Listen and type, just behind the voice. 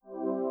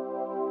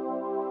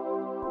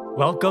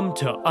Welcome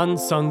to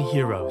Unsung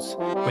Heroes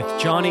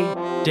with Johnny,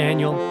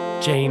 Daniel,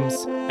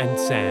 James, and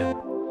Sam.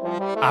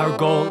 Our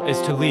goal is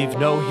to leave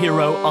no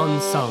hero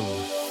unsung.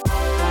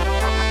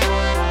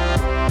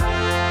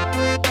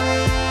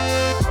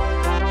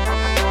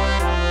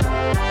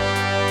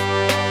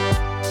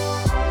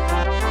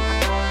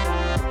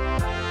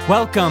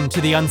 Welcome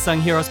to the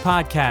Unsung Heroes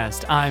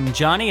podcast. I'm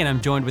Johnny, and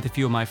I'm joined with a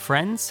few of my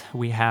friends.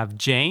 We have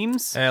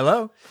James.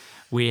 Hello.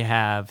 We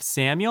have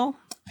Samuel.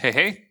 Hey,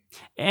 hey.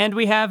 And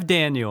we have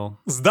Daniel.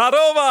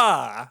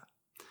 Zdarova!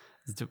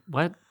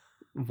 What?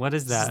 What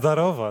is that?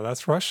 Zdarova,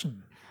 that's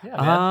Russian. Yeah,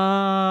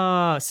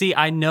 man. See,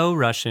 I know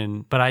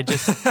Russian, but I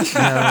just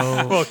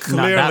know Well,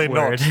 clearly not that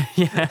word.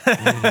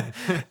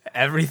 Yeah.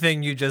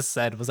 Everything you just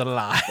said was a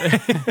lie.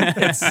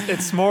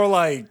 It's more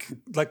like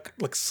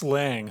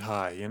slang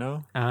high, you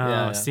know?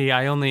 Oh, see,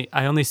 I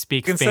only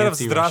speak Instead of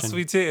fancy Russian.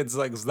 здравствуйте, it's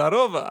like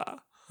Zdarova.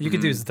 You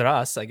could do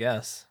zdras, I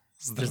guess.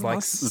 Just like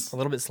a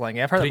little bit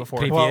slangy. I've heard that before.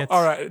 Pri- Well, Привет.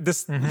 all right,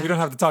 we don't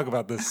have to talk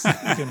about this. We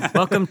can-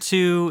 Welcome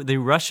to the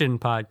Russian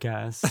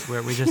podcast,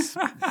 where we just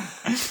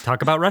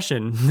talk about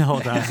Russian the whole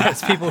time.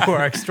 It's people who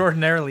are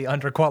extraordinarily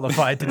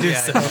underqualified to do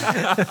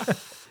so.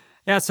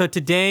 Yeah, so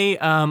today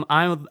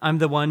I'm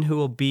the one who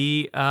will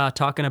be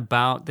talking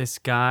about this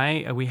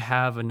guy. We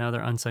have another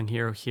unsung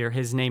hero here.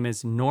 His name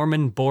is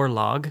Norman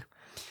Borlaug.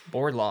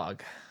 Borlaug.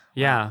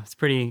 Yeah, it's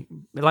pretty,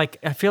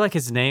 I feel like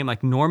his name,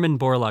 like Norman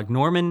Borlaug.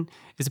 Norman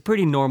is a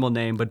pretty normal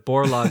name, but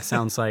Borlaug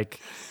sounds like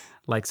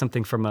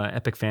something from an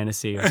epic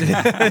fantasy. Or something.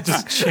 it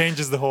just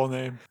changes the whole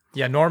name.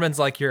 Yeah, Norman's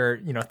like your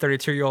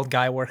 32-year-old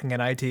guy working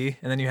in IT,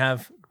 and then you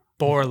have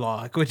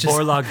Borlaug, which is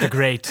Borlaug the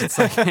Great. It's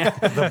like,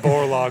 The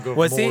Borlaug of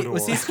Mordor.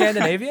 was he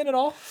Scandinavian at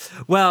all?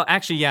 well,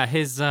 actually, yeah,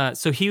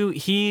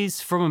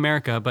 he's from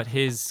America, but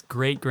his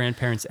great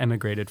grandparents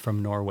emigrated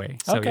from Norway.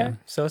 So, Okay, yeah.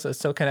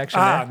 so connection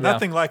there.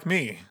 Nothing like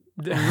me.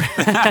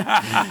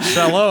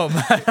 Shalom.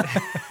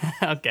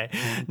 Okay,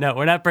 no,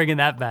 we're not bringing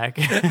that back.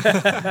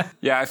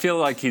 Yeah, I feel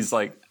like he's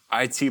like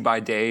IT by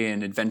day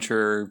and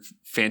adventure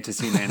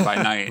fantasy man by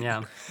night.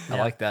 Yeah. I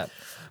like that.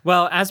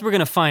 Well, as we're going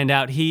to find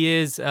out, he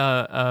is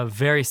a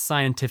very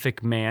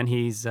scientific man.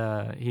 He's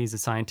a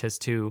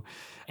scientist who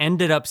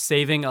ended up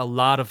saving a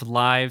lot of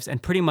lives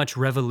and pretty much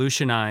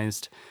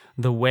revolutionized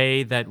the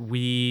way that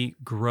we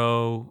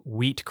grow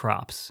wheat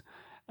crops.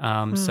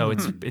 So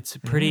it's a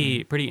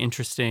pretty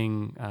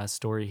interesting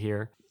story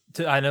here.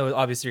 I know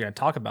obviously you're going to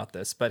talk about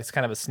this, but it's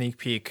kind of a sneak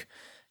peek.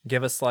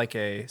 Give us like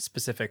a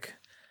specific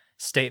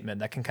statement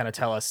that can kind of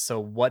tell us, so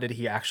what did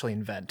he actually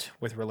invent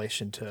with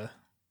relation to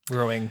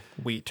growing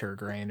wheat or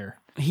grain? Or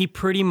He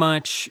pretty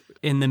much,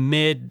 in the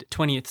mid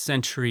 20th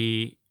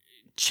century,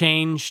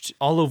 changed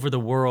all over the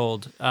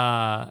world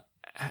the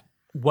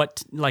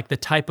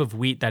type of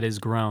wheat that is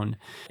grown.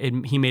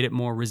 He made it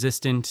more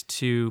resistant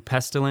to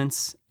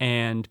pestilence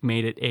and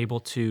made it able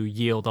to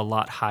yield a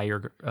lot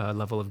higher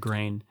level of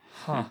grain.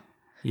 Huh.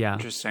 Yeah.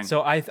 Interesting.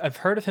 So I've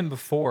heard of him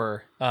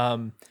before.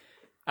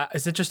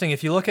 It's interesting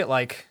if you look at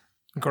like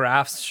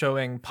graphs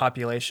showing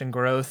population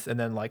growth and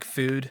then like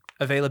food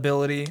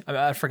availability.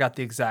 I forgot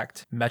the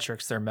exact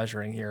metrics they're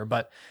measuring here,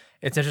 but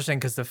it's interesting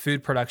because the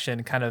food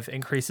production kind of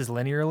increases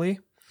linearly.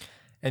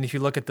 And if you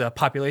look at the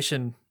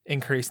population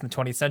increase in the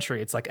 20th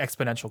century, it's like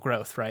exponential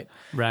growth, right?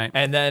 Right.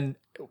 And then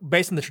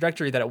based on the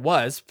trajectory that it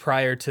was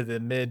prior to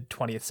the mid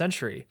 20th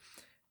century,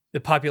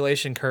 the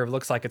population curve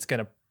looks like it's going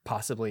to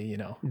possibly,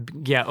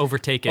 Yeah,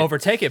 overtake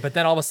it. But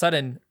then all of a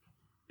sudden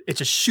it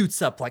just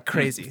shoots up like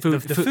crazy. The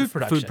food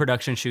production. Food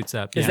production shoots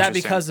up. Is Yeah. that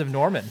because of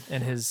Norman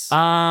and his...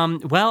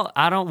 Well,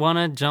 I don't want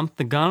to jump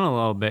the gun a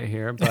little bit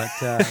here, but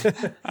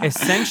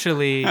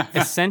essentially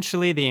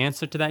the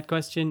answer to that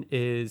question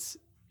is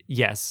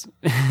yes.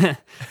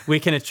 We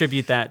can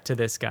attribute that to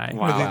this guy.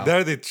 Wow.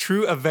 They're the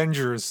true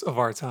Avengers of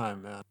our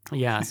time, man.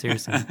 Yeah,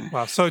 seriously.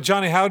 Wow. So,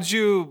 Johnny, how'd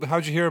you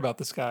hear about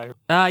this guy?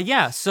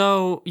 Yeah.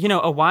 So,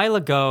 a while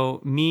ago,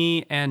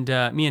 me and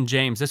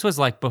James, this was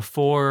like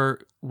before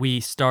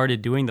we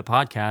started doing the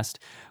podcast,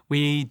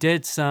 we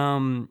did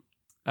some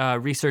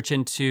research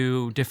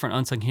into different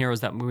unsung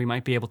heroes that we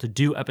might be able to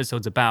do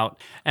episodes about.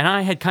 And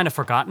I had kind of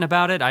forgotten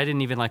about it. I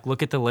didn't even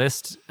look at the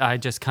list. I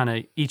just kind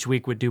of each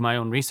week would do my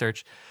own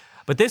research.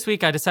 But this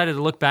week, I decided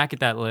to look back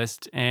at that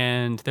list,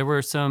 and there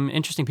were some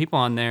interesting people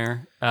on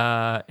there,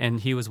 and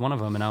he was one of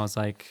them. And I was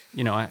like,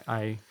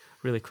 I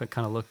really quick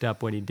kind of looked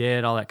up what he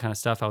did, all that kind of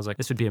stuff. I was like,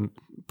 this would be a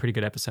pretty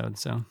good episode.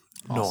 So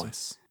Awesome.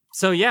 Nice.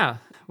 So yeah,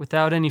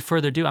 without any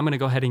further ado, I'm going to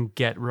go ahead and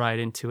get right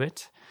into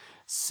it.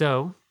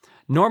 So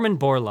Norman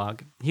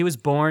Borlaug, he was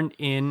born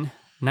in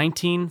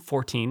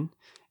 1914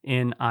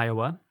 in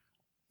Iowa.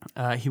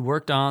 He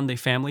worked on the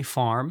family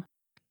farm.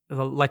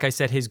 Like I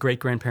said, his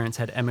great-grandparents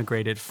had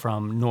emigrated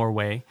from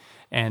Norway,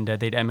 and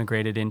they'd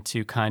emigrated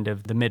into kind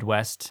of the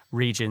Midwest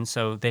region,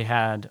 so they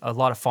had a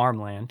lot of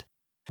farmland.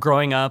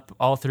 Growing up,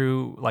 all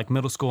through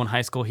middle school and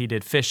high school, he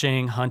did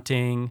fishing,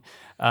 hunting.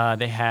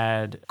 They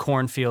had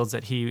cornfields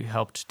that he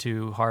helped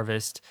to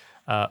harvest,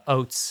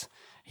 oats.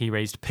 He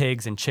raised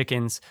pigs and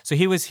chickens. So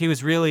he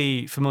was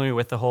really familiar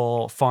with the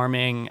whole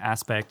farming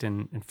aspect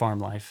and farm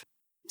life.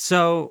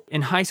 So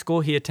in high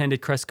school, he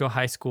attended Cresco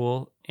High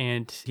School,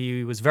 and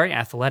he was very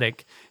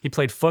athletic. He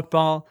played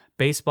football,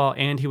 baseball,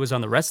 and he was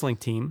on the wrestling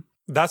team.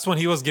 That's when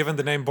he was given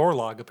the name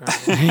Borlaug,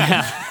 apparently.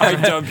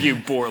 I.W.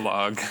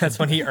 Borlaug. That's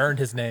when he earned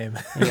his name.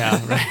 Yeah,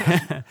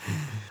 right.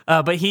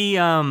 But he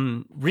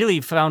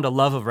really found a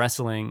love of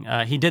wrestling.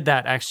 He did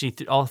that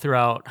actually all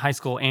throughout high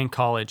school and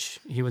college.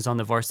 He was on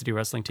the varsity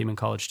wrestling team in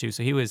college too,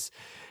 so he was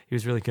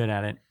really good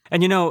at it.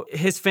 And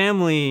his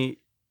family,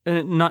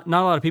 not a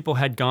lot of people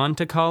had gone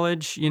to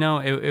college.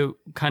 It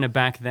kind of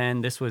back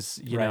then. This was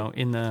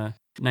in the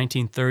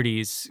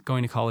 1930s.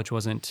 Going to college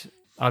wasn't,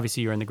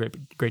 obviously you're in the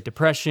Great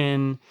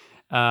Depression.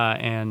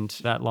 And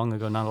that long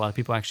ago, not a lot of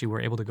people actually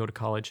were able to go to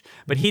college.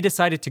 But he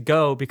decided to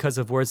go because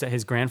of words that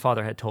his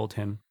grandfather had told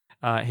him.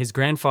 His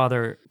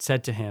grandfather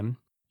said to him,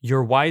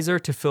 "You're wiser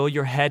to fill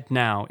your head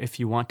now if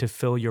you want to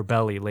fill your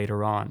belly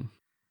later on."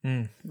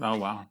 Oh,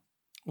 wow.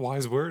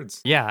 Wise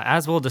words. Yeah,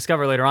 as we'll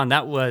discover later on,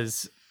 that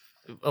was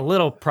a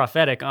little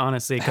prophetic,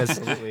 honestly, because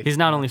he's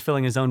not only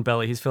filling his own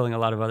belly, he's filling a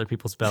lot of other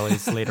people's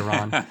bellies later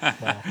on.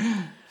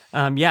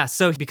 Wow.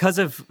 So because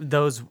of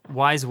those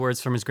wise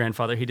words from his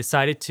grandfather, he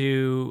decided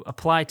to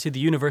apply to the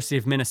University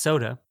of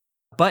Minnesota,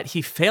 but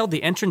he failed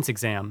the entrance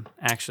exam,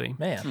 actually.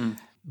 Man.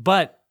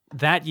 But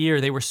that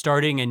year, they were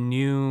starting a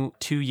new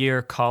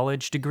 2-year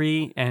college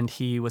degree, and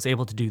he was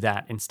able to do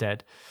that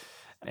instead.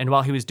 And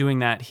while he was doing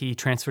that, he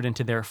transferred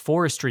into their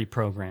forestry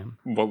program.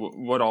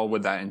 What all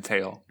would that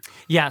entail?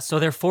 Yeah, so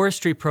their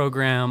forestry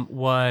program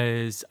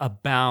was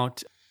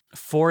about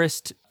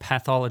forest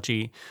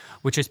pathology,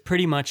 which is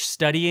pretty much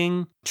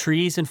studying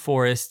trees and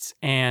forests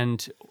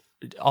and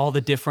all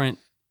the different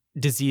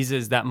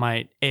diseases that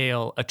might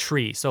ail a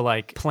tree. So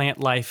like plant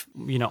life,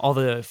 all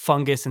the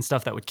fungus and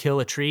stuff that would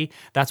kill a tree,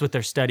 that's what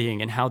they're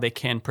studying and how they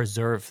can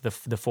preserve the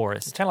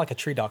forest. It's kind of like a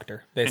tree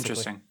doctor, basically.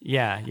 Interesting.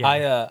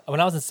 Yeah. When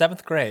I was in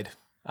 7th grade,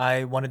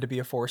 I wanted to be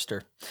a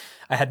forester.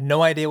 I had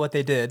no idea what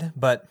they did,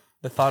 but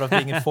the thought of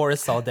being in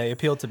forests all day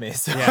appealed to me.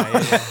 So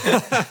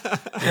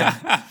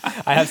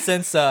I have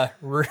since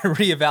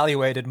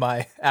reevaluated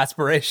my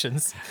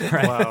aspirations.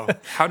 Right. Wow.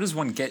 How does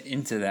one get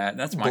into that?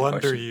 That's my Blunder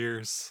question.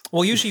 years.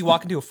 Well, usually you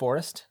walk into a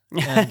forest.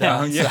 And,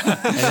 Oh,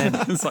 yeah. And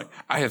then, it's like,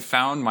 I have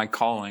found my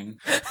calling.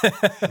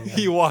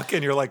 You walk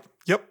in, you're like,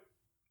 yep.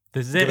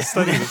 This is Gonna it.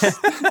 study this.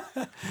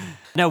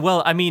 No,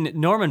 well, I mean,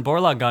 Norman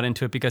Borlaug got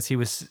into it because he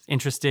was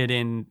interested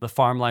in the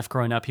farm life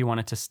growing up. He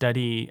wanted to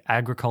study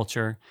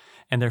agriculture,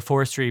 and their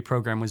forestry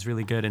program was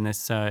really good in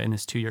this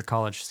 2-year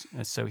college.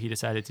 So he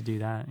decided to do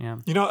that. Yeah.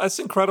 It's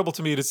incredible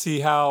to me to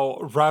see how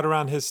right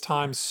around his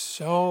time,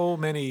 so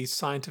many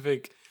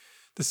scientific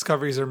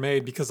discoveries are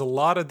made because a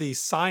lot of these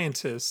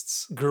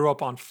scientists grew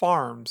up on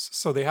farms.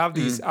 So they have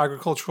these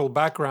agricultural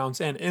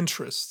backgrounds and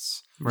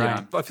interests.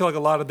 Right. I feel like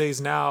a lot of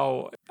days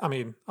now, I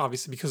mean,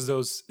 obviously because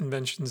those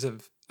inventions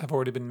have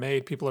already been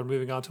made, people are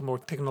moving on to more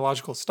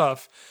technological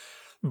stuff.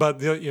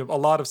 But a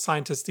lot of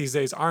scientists these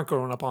days aren't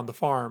growing up on the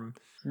farm.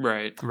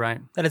 Right.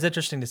 That is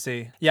interesting to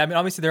see. Yeah, I mean,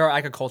 obviously there are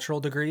agricultural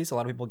degrees a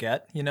lot of people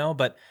get,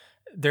 but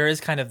there is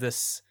kind of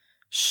this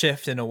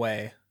shift in a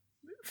way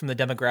from the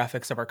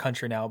demographics of our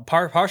country now,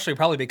 partially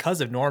probably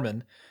because of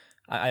Norman,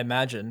 I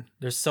imagine.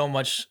 There's so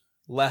much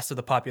less of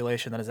the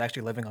population that is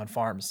actually living on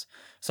farms.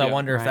 So I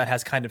wonder if that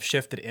has kind of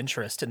shifted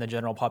interest in the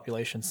general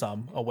population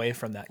some away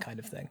from that kind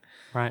of thing.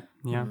 Right.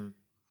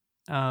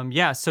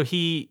 Yeah. So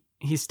he's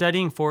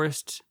studying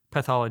forest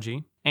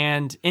pathology.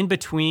 And in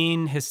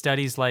between his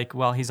studies, like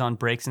while he's on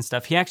breaks and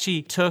stuff, he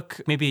actually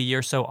took maybe a year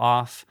or so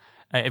off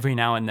every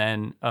now and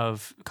then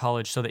of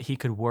college so that he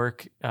could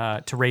work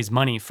to raise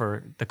money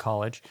for the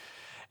college.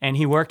 And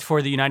he worked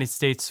for the United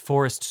States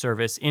Forest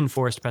Service in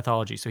forest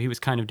pathology. So he was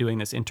kind of doing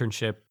this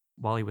internship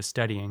while he was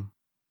studying.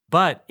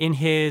 But in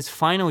his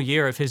final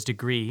year of his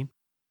degree,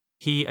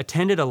 he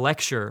attended a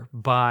lecture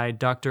by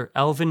Dr.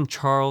 Elvin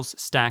Charles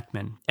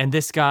Stackman. And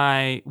this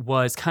guy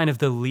was kind of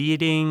the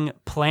leading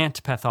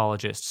plant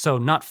pathologist. So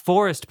not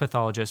forest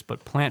pathologist,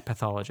 but plant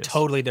pathologist.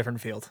 Totally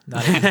different field.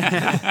 Not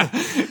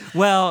even.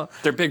 Well,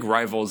 They're big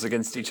rivals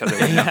against each other.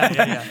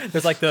 yeah.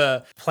 There's like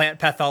the plant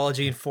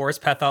pathology and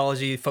forest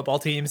pathology football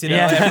teams, every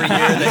year.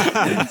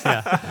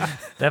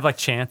 They have like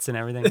chants and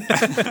everything.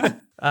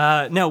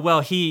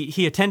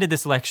 He attended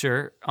this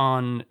lecture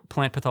on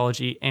plant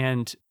pathology,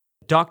 and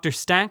Dr.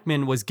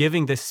 Stackman was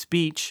giving this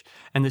speech,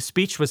 and the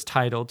speech was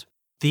titled,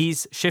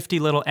 "These Shifty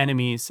Little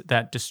Enemies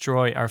That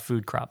Destroy Our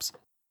Food Crops."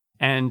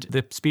 And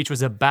the speech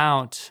was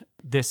about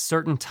this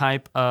certain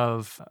type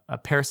of a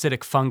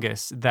parasitic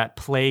fungus that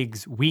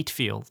plagues wheat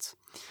fields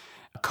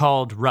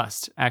called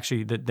rust.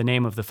 Actually, the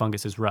name of the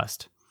fungus is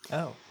rust.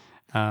 Oh.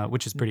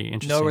 Which is pretty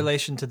interesting. No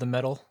relation to the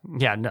metal.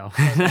 Yeah, no.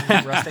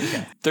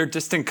 They're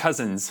distant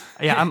cousins.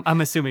 Yeah,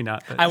 I'm assuming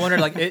not. But. I wonder,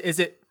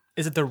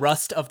 is it the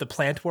rust of the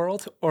plant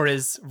world, or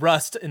is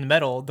rust in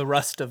metal the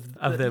rust of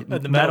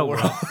the metal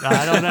world?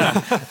 I don't know.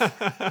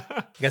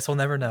 I guess we'll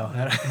never know.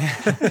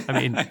 I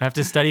mean, I have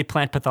to study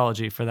plant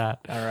pathology for that.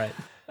 All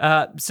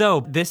right.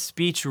 So this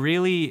speech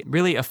really,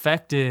 really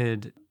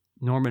affected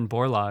Norman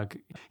Borlaug.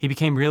 He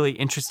became really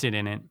interested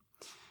in it.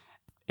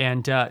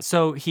 And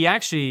so he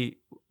actually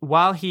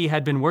while he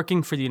had been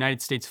working for the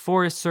United States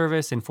Forest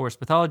Service in forest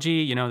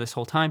pathology, this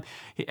whole time,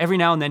 every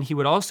now and then he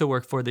would also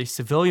work for the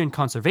Civilian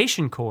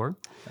Conservation Corps.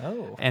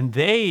 Oh. And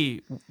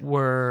they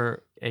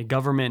were a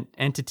government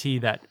entity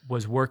that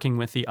was working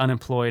with the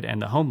unemployed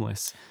and the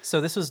homeless.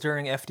 So this was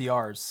during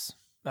FDR's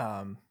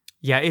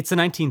Yeah, it's the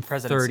 1930s.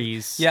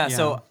 presidency. Yeah,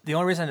 so the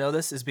only reason I know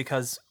this is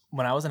because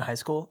when I was in high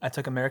school, I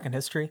took American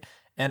history,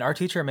 and our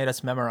teacher made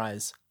us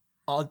memorize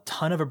a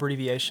ton of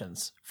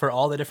abbreviations for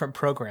all the different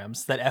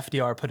programs that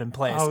FDR put in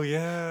place. Oh,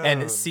 yeah.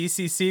 And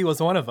CCC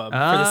was one of them for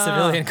the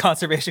Civilian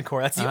Conservation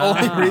Corps. That's the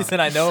only reason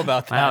I know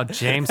about that. Wow,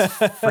 James,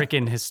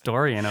 freaking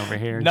historian over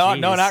here. No, Jeez.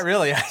 not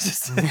really.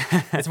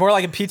 It's more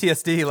like a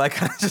PTSD. Like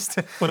just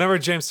Whenever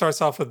James starts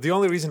off with, the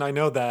only reason I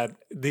know that,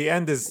 the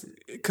end is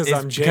because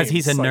I'm James. Because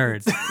he's a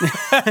Like,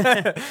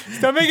 nerd.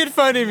 stop making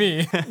fun of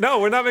me. No,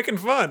 we're not making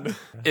fun.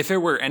 If it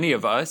were any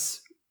of us,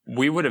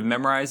 we would have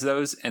memorized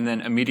those and then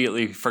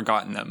immediately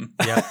forgotten them.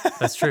 Yeah,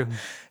 that's true.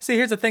 See,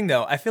 here's the thing,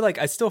 though. I feel like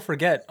I still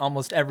forget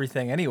almost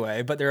everything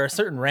anyway, but there are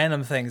certain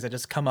random things that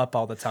just come up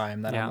all the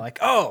time that I'm like,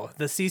 oh,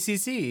 the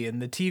CCC and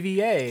the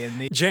TVA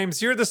and the...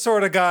 James, you're the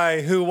sort of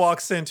guy who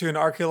walks into an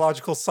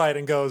archaeological site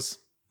and goes,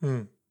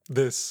 I'm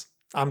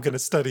going to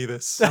study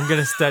this. I'm going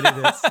to study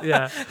this.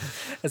 Yeah.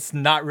 It's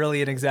not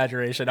really an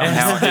exaggeration.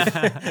 Now,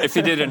 if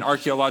he did an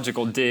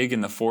archaeological dig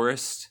in the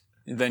forest,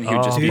 then he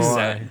would just be boy.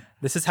 set.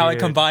 This is how I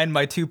combine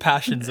my two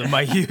passions of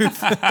my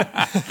youth.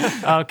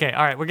 Okay,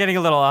 all right. We're getting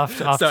a little off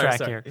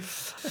track here.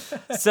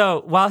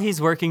 So while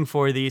he's working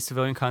for the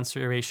Civilian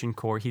Conservation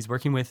Corps, he's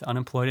working with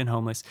unemployed and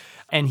homeless.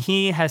 And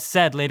he has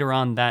said later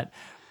on that,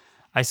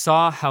 I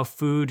saw how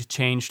food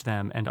changed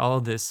them and all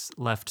of this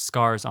left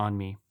scars on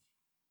me.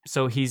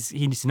 So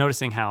he's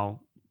noticing how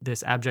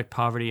this abject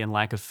poverty and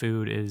lack of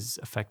food is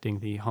affecting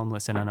the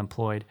homeless and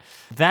unemployed.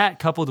 That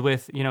coupled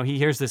with, he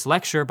hears this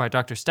lecture by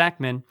Dr.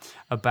 Stackman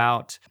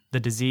about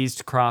the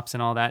diseased crops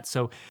and all that.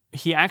 So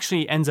he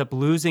actually ends up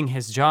losing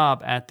his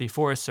job at the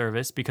Forest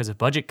Service because of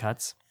budget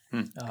cuts.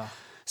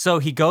 So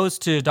he goes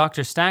to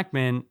Dr.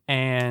 Stackman,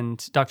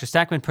 and Dr.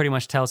 Stackman pretty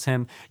much tells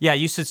him, yeah,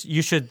 you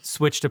should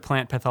switch to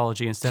plant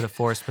pathology instead of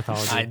forest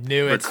pathology. I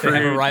knew it. They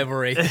have a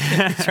rivalry.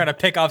 He's trying to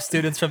pick off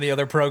students from the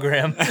other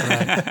program.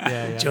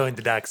 Yeah. Join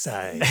the dark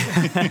side.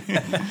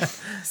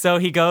 So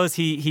he goes,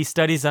 he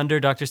studies under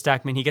Dr.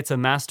 Stackman. He gets a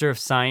Master of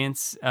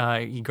Science.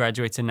 He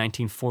graduates in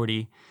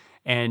 1940.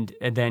 And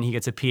then he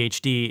gets a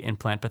PhD in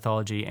plant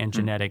pathology and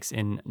genetics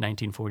in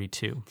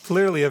 1942.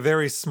 Clearly a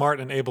very smart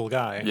and able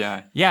guy.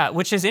 Yeah. Yeah,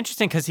 which is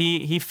interesting because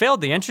he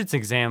failed the entrance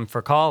exam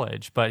for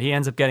college, but he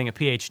ends up getting a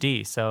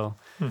PhD. So,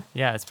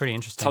 yeah, it's pretty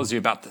interesting. Tells you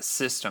about the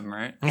system,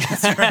 right?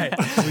 That's right.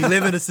 We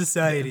live in a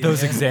society.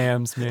 Those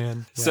exams,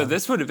 man. So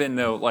this would have been,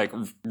 though, like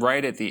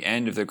right at the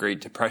end of the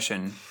Great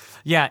Depression.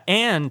 Yeah,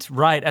 and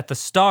right at the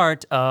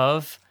start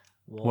of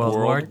World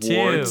War II.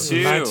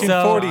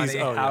 1940s.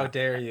 So, how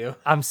dare you?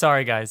 I'm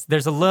sorry, guys.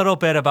 There's a little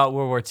bit about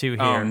World War II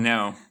here. Oh,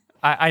 no.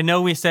 I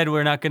know we said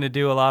we're not going to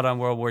do a lot on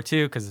World War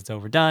II because it's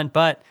overdone,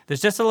 but there's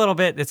just a little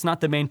bit. It's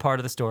not the main part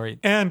of the story.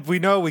 And we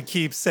know we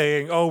keep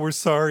saying, oh, we're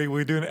sorry.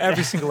 We're doing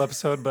every single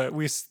episode, but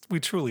we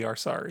truly are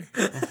sorry.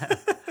 Yeah.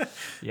 I'm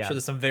sure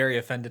there's some very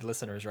offended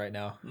listeners right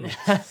now.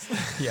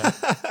 Yeah.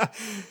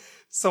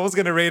 Someone's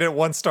going to rate it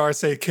 1 star,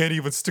 say, can't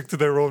even stick to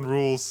their own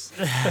rules.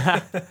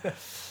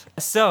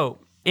 So,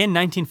 in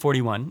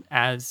 1941,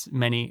 as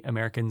many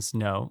Americans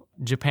know,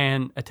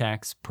 Japan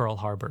attacks Pearl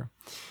Harbor.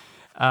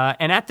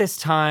 And at this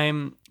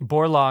time,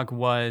 Borlaug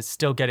was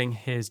still getting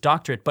his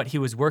doctorate, but he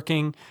was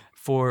working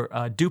for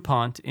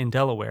DuPont in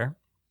Delaware.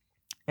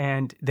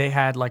 And they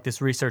had like this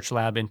research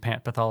lab in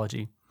plant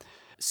pathology.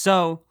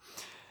 So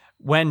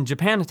when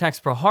Japan attacks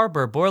Pearl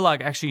Harbor,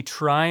 Borlaug actually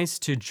tries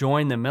to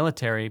join the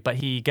military, but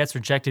he gets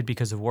rejected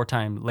because of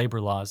wartime labor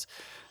laws.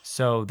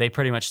 So they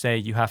pretty much say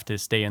you have to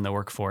stay in the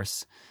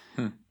workforce.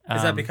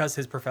 Is that because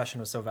his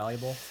profession was so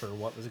valuable for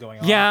what was going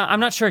on? Yeah,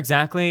 I'm not sure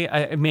exactly.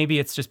 Maybe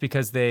it's just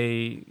because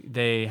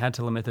they had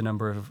to limit the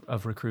number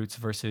of recruits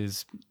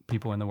versus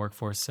people in the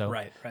workforce. So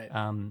Right.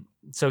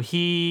 So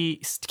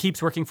he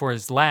keeps working for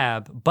his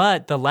lab,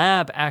 but the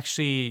lab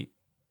actually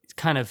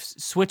kind of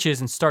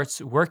switches and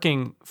starts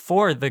working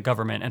for the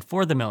government and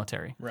for the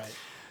military. Right.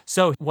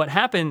 So what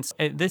happens?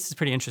 This is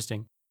pretty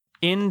interesting.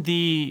 In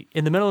the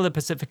middle of the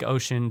Pacific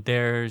Ocean,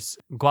 there's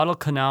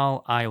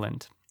Guadalcanal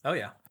Island. Oh,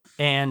 yeah.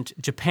 And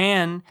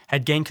Japan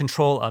had gained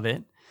control of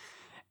it,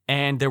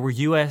 and there were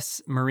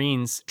U.S.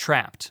 Marines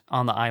trapped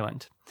on the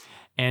island.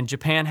 And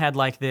Japan had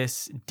like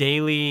this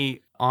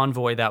daily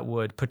envoy that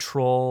would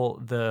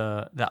patrol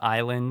the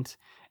island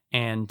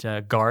and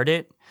guard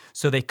it.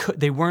 So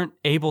they weren't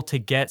able to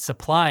get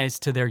supplies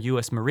to their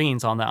U.S.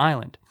 Marines on the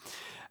island.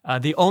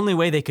 The only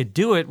way they could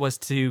do it was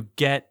to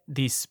get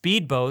these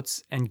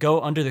speedboats and go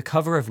under the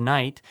cover of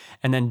night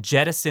and then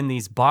jettison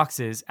these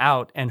boxes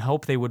out and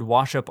hope they would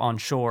wash up on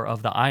shore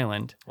of the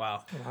island.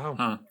 Wow.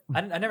 Huh. I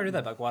never knew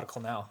that about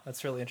Guadalcanal.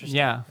 That's really interesting.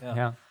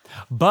 Yeah.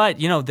 But,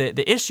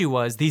 the issue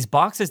was these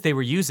boxes they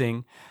were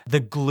using, the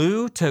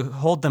glue to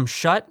hold them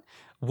shut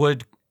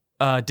would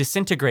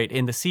disintegrate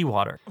in the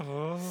seawater.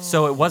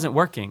 So it wasn't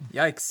working.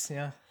 Yikes.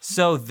 Yeah.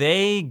 So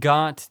they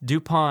got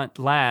DuPont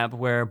Lab,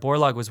 where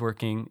Borlaug was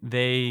working,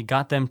 they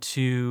got them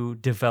to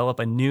develop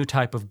a new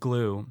type of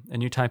glue, a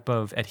new type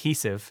of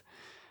adhesive.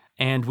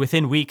 And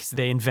within weeks,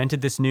 they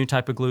invented this new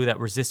type of glue that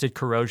resisted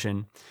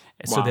corrosion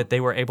so that they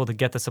were able to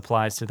get the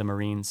supplies to the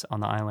Marines on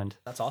the island.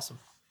 That's awesome.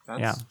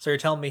 Yeah. So you're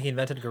telling me he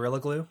invented Gorilla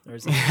Glue? Or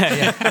is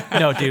that...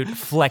 No, dude,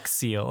 Flex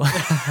Seal.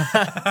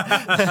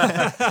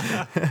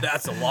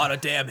 That's a lot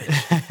of damage.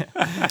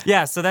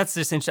 Yeah, so that's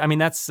just interesting. I mean,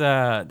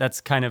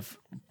 that's kind of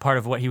part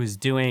of what he was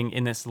doing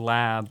in this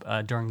lab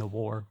during the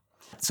war.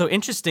 So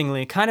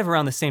interestingly, kind of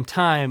around the same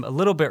time, a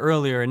little bit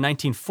earlier in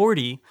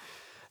 1940,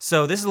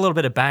 so this is a little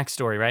bit of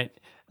backstory, right?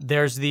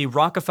 There's the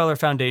Rockefeller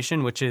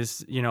Foundation, which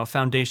is, a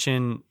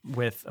foundation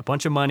with a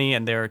bunch of money,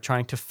 and they're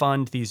trying to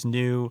fund these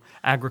new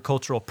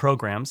agricultural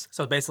programs.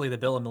 So basically the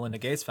Bill and Melinda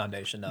Gates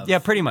Foundation of... Yeah,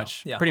 pretty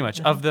much. Yeah. Pretty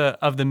much. Of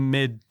the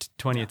mid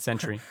 20th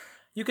century.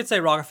 You could say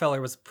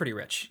Rockefeller was pretty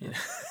rich.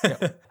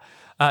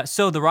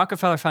 So the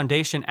Rockefeller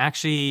Foundation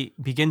actually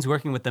begins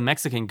working with the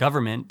Mexican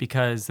government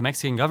because the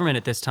Mexican government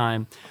at this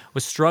time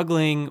was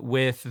struggling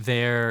with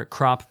their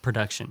crop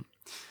production.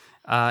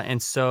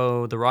 And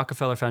so the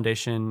Rockefeller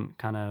Foundation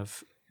kind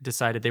of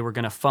decided they were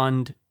going to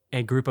fund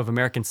a group of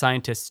American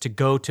scientists to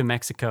go to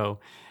Mexico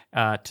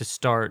to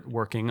start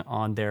working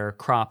on their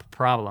crop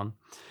problem.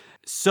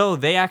 So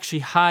they actually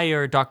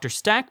hire Dr.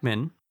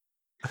 Stackman,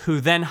 who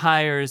then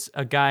hires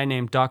a guy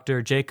named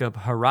Dr. Jacob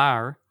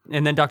Harrar.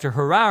 And then Dr.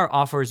 Harrar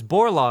offers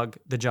Borlaug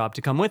the job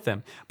to come with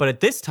them. But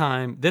at this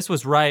time, this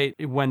was right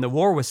when the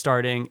war was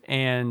starting,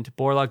 and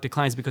Borlaug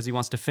declines because he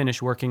wants to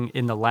finish working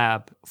in the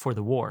lab for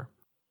the war.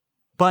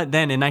 But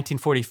then in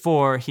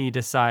 1944, he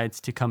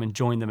decides to come and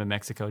join them in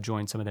Mexico,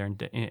 join some of their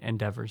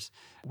endeavors,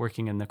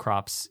 working in the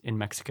crops in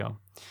Mexico.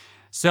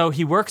 So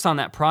he works on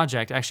that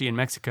project actually in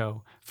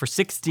Mexico for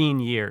 16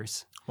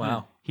 years.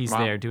 Wow. He's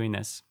there doing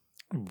this.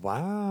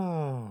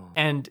 Wow.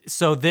 And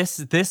so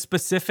this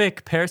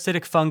specific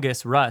parasitic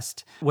fungus,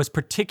 rust, was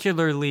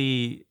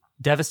particularly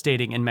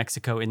devastating in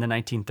Mexico in the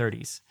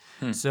 1930s.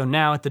 So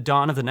now at the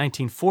dawn of the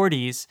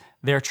 1940s,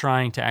 they're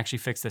trying to actually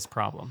fix this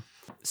problem.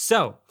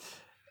 So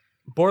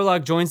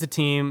Borlaug joins the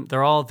team.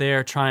 They're all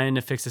there trying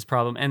to fix this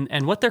problem.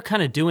 And what they're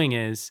kind of doing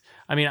is,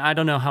 I mean, I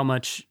don't know how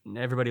much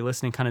everybody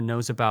listening kind of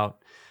knows about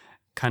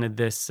kind of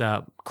this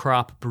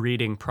crop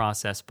breeding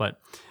process, but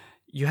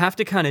you have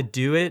to kind of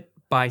do it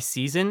by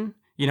season.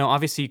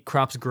 Obviously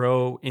crops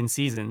grow in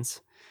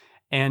seasons.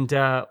 And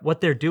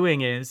what they're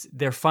doing is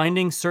they're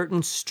finding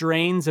certain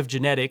strains of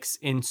genetics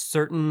in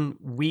certain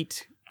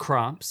wheat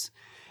crops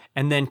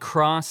and then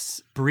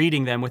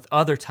cross-breeding them with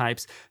other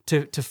types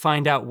to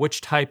find out which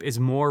type is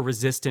more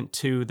resistant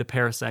to the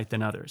parasite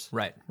than others.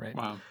 Right.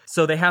 Wow.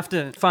 So they have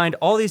to find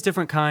all these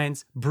different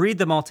kinds, breed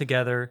them all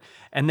together,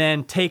 and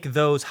then take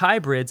those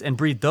hybrids and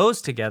breed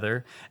those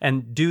together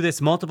and do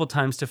this multiple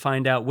times to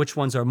find out which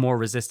ones are more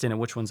resistant and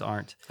which ones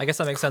aren't. I guess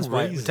that makes sense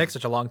why it would take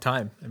such a long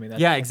time. I mean,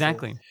 Yeah,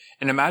 exactly.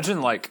 And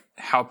imagine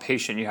how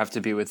patient you have to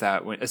be with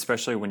that,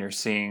 especially when you're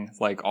seeing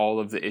all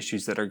of the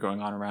issues that are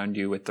going on around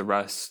you with the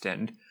rust,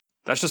 and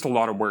that's just a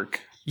lot of work.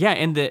 Yeah,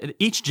 and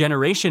each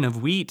generation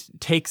of wheat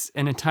takes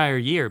an entire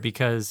year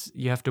because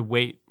you have to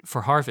wait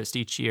for harvest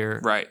each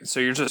year. Right. So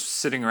you're just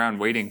sitting around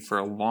waiting for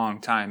a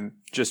long time,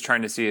 just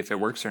trying to see if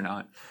it works or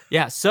not.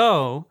 Yeah,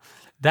 so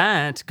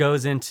that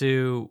goes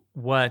into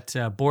what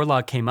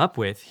Borlaug came up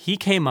with. He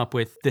came up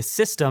with this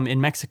system in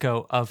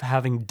Mexico of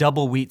having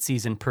double wheat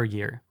season per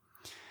year.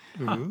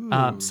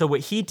 So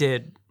what he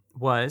did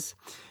was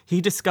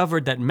he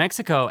discovered that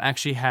Mexico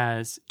actually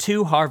has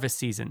 2 harvest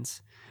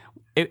seasons.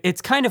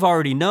 It's kind of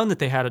already known that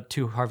they had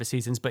 2 harvest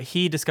seasons, but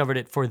he discovered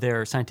it for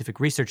their scientific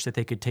research that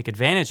they could take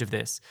advantage of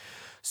this.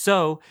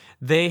 So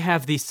they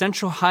have the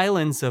central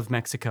highlands of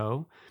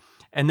Mexico,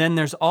 and then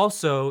there's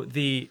also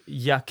the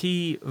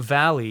Yaqui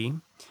Valley,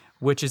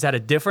 which is at a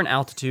different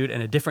altitude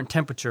and a different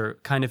temperature,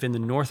 kind of in the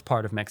north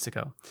part of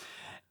Mexico.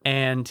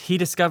 And he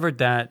discovered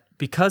that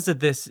because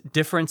of this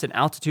difference in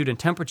altitude and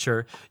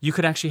temperature, you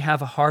could actually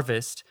have a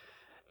harvest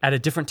at a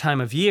different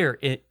time of year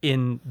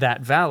in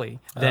that valley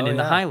than in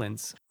the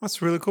highlands. That's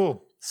really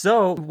cool.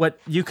 So what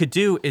you could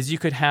do is you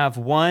could have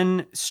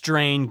one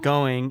strain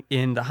going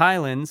in the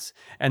highlands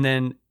and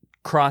then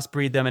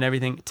crossbreed them and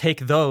everything,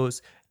 take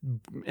those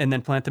and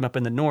then plant them up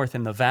in the north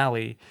in the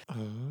valley.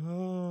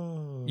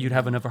 Oh. You'd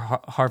have another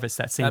harvest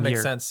that same year. That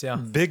makes sense, yeah.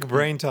 Big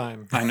brain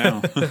time. I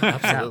know.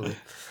 Absolutely.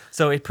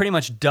 So it pretty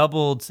much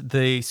doubled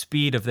the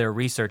speed of their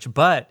research,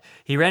 but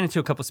he ran into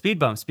a couple speed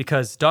bumps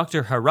because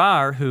Dr.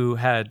 Harrar, who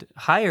had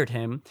hired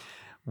him,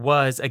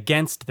 was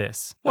against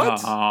this.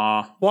 What?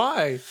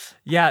 Why?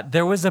 Yeah,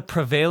 there was a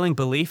prevailing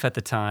belief at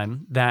the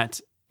time that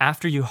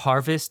after you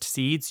harvest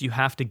seeds, you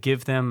have to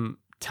give them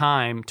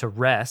time to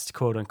rest,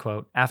 quote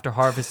unquote, after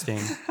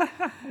harvesting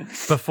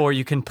before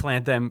you can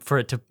plant them for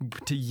it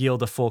to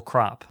yield a full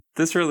crop.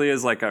 This really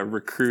is like a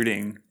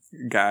recruiting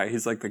guy.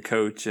 He's like the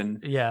coach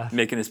and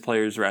making his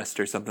players rest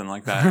or something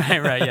like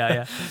that. Right,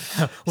 yeah.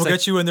 We'll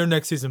get you in there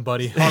next season,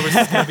 buddy. Harvest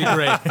is going to be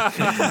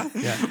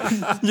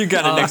great. You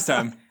got it next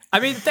time. I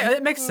mean,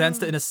 it makes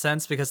sense in a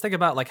sense because think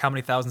about like how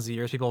many thousands of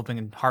years people have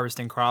been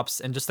harvesting crops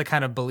and just the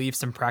kind of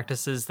beliefs and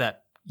practices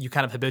that you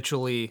kind of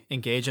habitually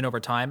engage in over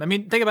time. I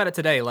mean, think about it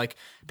today. Like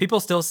people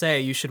still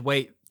say you should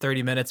wait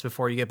 30 minutes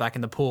before you get back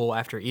in the pool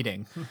after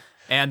eating.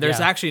 And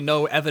there's actually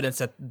no evidence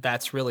that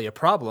that's really a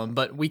problem,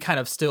 but we kind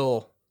of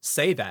still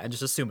say that and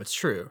just assume it's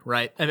true,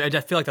 right? I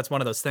feel like that's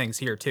one of those things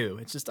here too.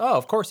 It's just,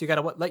 of course you got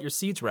to let your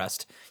seeds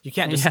rest. You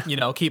can't just,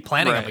 keep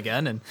planting them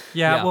again. And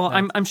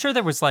I'm sure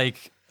there was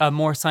like a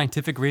more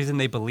scientific reason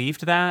they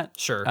believed that.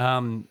 Sure.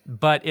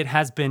 But it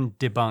has been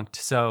debunked,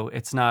 so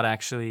it's not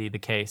actually the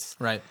case.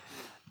 Right.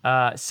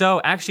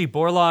 So actually,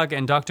 Borlaug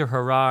and Dr.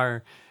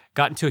 Harar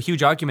got into a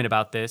huge argument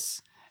about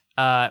this,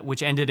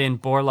 which ended in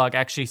Borlaug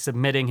actually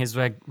submitting his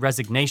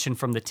resignation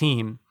from the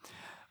team.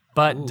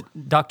 But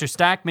Dr.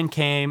 Stackman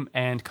came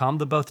and calmed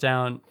them both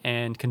down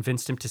and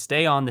convinced him to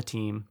stay on the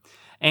team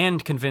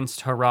and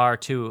convinced Harar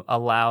to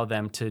allow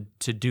them to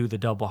do the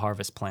double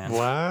harvest plan.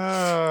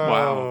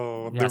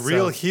 Wow. Yeah, the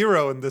real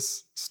hero in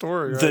this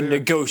story. The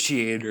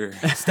negotiator.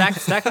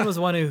 Stackman was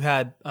the one who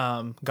had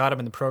got him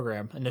in the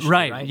program initially,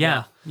 right?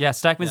 Yeah.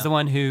 Stackman's the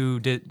one who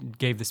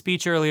gave the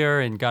speech earlier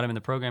and got him in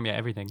the program. Yeah,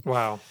 everything.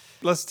 Wow.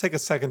 Let's take a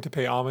second to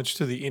pay homage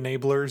to the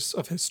enablers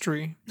of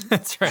history.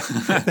 That's right.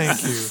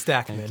 Thank you.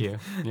 Stackman. Thank you.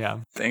 Yeah.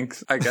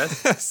 Thanks, I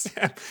guess.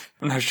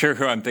 I'm not sure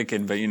who I'm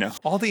thinking, but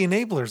All the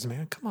enablers,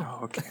 man. Come on.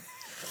 Oh, okay.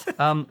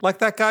 Like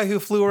that guy who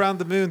flew around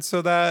the moon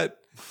so that,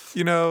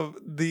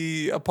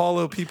 the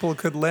Apollo people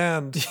could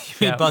land.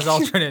 Buzz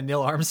Aldrin and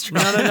Neil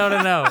Armstrong.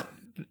 No.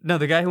 No,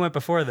 the guy who went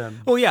before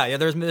them. Well, yeah.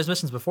 There's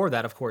missions before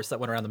that, of course, that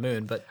went around the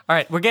moon. But All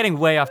right, we're getting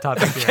way off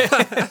topic here.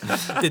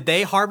 did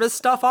they harvest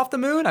stuff off the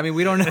moon? I mean,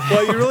 we don't know.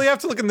 Well, you really have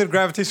to look in the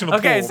gravitational pull.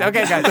 Okay,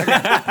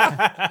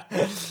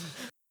 guys.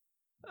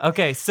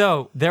 Okay,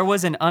 so there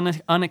was an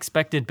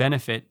unexpected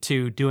benefit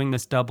to doing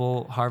this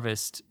double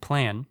harvest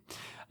plan,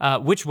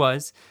 which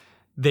was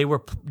they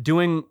were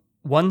doing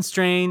one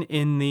strain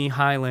in the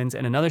highlands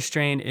and another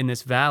strain in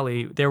this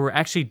valley. There were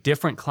actually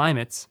different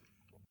climates.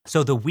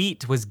 So the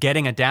wheat was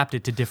getting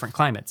adapted to different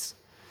climates.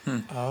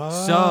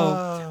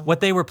 So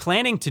what they were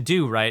planning to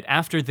do, right,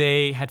 after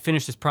they had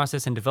finished this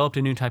process and developed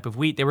a new type of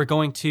wheat, they were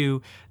going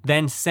to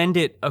then send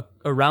it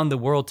around the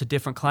world to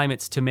different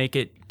climates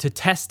to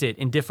test it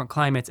in different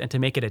climates and to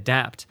make it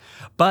adapt.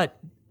 But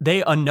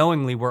they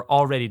unknowingly were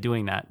already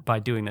doing that by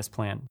doing this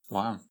plan.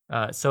 Wow.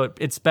 So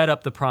it sped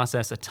up the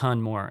process a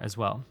ton more as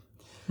well.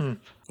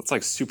 That's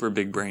like super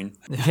big brain.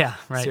 Yeah,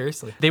 right.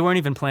 Seriously. They weren't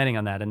even planning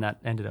on that, and that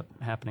ended up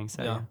happening.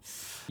 So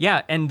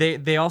yeah, and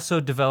they also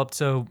developed,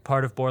 so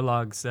part of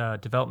Borlaug's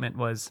development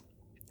was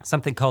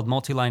something called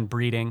multi-line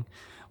breeding,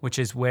 which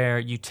is where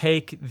you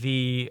take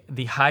the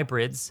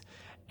hybrids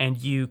and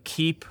you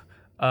keep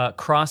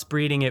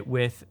crossbreeding it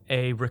with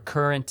a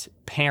recurrent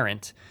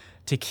parent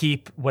to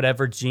keep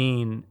whatever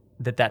gene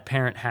that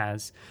parent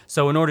has.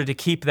 So in order to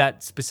keep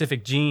that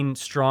specific gene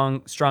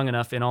strong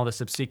enough in all the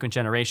subsequent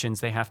generations,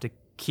 they have to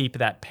keep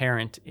that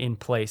parent in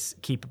place,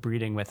 keep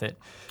breeding with it.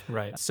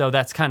 Right. So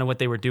that's kind of what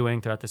they were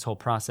doing throughout this whole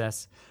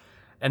process.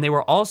 And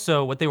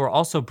what they were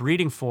also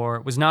breeding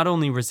for was not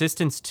only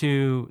resistance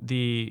to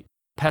the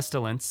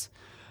pestilence,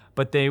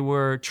 but they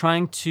were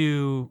trying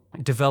to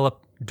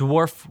develop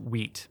dwarf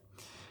wheat,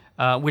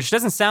 which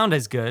doesn't sound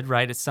as good,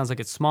 right? It sounds like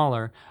it's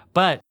smaller.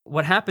 But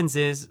what happens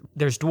is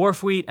there's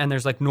dwarf wheat and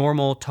there's like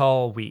normal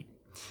tall wheat.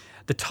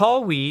 The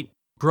tall wheat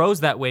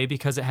grows that way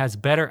because it has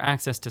better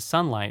access to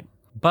sunlight,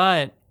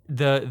 but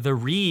the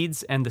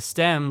reeds and the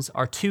stems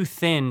are too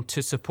thin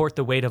to support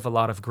the weight of a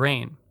lot of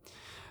grain.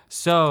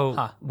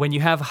 So when you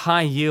have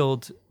high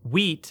yield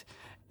wheat,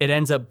 it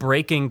ends up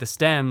breaking the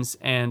stems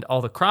and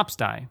all the crops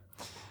die.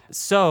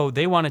 So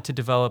they wanted to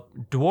develop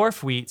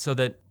dwarf wheat so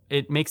that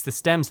it makes the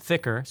stems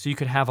thicker, so you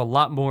could have a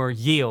lot more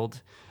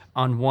yield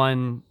on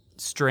one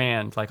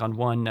strand, like on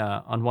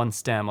one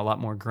stem, a lot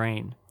more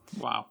grain.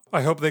 Wow.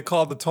 I hope they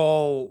call the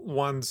tall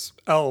ones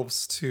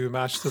elves to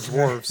match the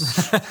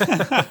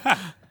dwarves.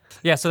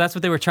 Yeah, so that's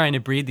what they were trying to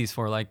breed these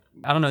for. Like,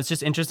 I don't know, it's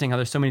just interesting how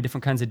there's so many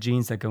different kinds of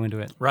genes that go into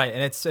it. Right,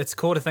 and it's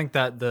cool to think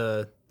that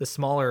the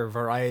smaller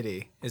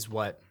variety is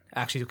what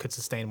actually could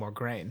sustain more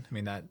grain. I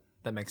mean, that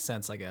makes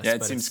sense, I guess. Yeah,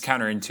 it seems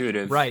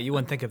counterintuitive. Right, you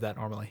wouldn't think of that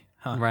normally.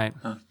 Huh. Right.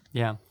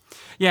 Yeah.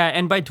 Yeah,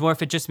 and by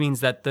dwarf, it just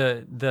means that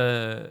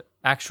the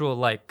actual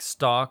like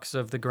stalks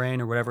of the grain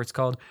or whatever it's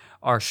called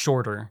are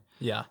shorter.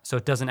 Yeah. So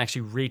it doesn't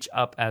actually reach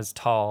up as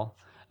tall,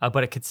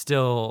 but it could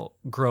still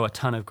grow a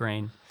ton of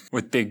grain.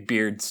 With big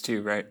beards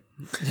too, right?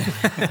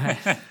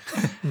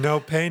 No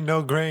pain,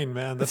 no grain,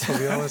 man. That's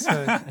what we always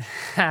say.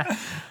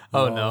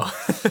 Oh, no.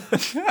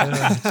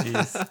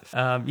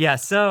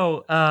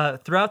 So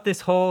throughout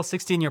this whole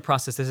 16-year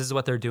process, this is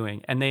what they're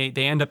doing. And they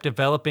end up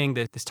developing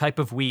this type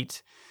of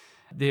wheat.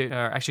 There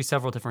are actually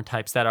several different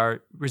types that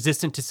are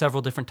resistant to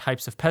several different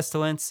types of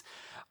pestilence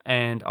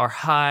and are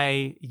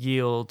high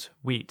yield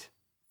wheat.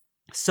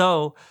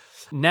 So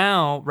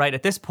now, right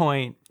at this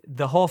point,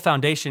 the whole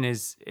foundation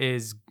is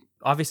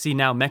obviously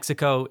now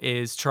Mexico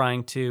is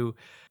trying to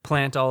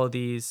plant all of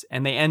these,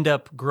 and they end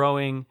up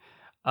growing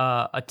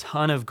a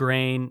ton of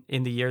grain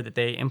in the year that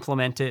they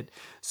implement it.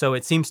 So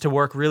it seems to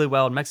work really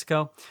well in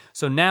Mexico.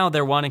 So now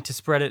they're wanting to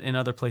spread it in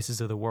other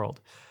places of the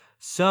world.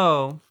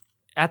 So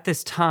at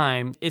this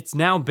time, it's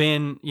now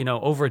been,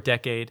 over a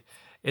decade.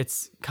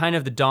 It's kind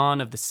of the dawn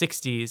of the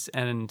 60s,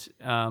 and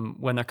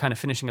when they're kind of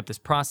finishing up this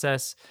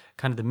process,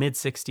 kind of the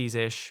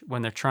mid-60s-ish,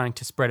 when they're trying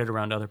to spread it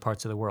around other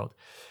parts of the world.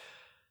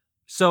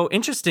 So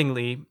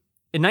interestingly,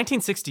 in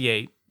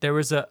 1968, there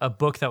was a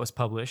book that was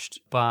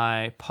published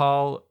by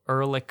Paul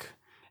Ehrlich,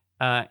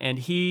 and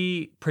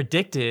he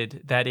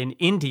predicted that in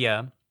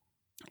India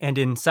and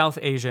in South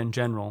Asia in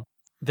general,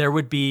 there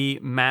would be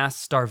mass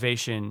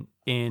starvation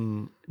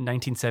in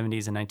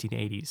 1970s and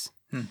 1980s.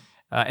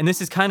 And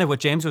this is kind of what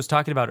James was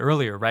talking about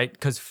earlier, right?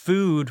 Because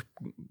food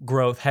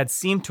growth had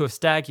seemed to have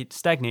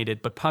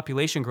stagnated, but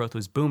population growth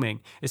was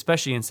booming,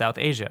 especially in South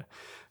Asia.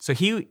 So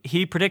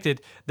he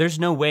predicted there's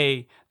no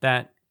way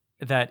that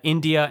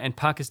India and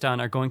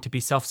Pakistan are going to be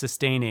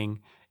self-sustaining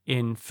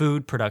in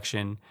food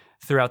production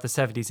throughout the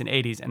 70s and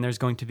 80s, and there's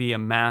going to be a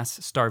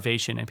mass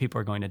starvation and people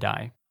are going to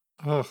die.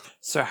 Ugh.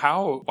 So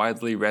how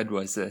widely read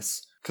was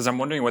this? Because I'm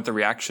wondering what the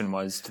reaction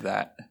was to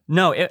that.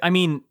 No,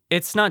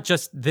 it's not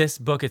just this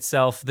book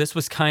itself. This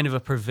was kind of a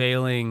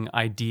prevailing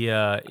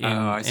idea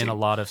in a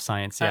lot of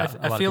science. Yeah,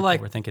 I feel like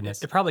we're thinking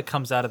this. it probably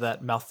comes out of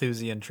that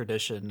Malthusian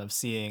tradition of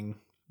seeing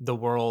the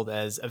world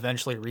as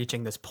eventually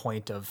reaching this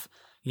point of,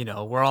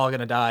 we're all going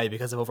to die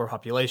because of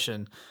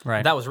overpopulation.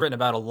 Right. That was written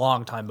about a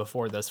long time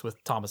before this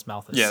with Thomas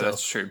Malthus. Yeah, So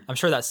that's true. I'm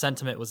sure that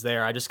sentiment was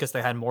there. I just guess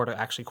they had more to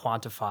actually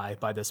quantify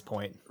by this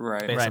point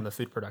based on the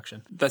food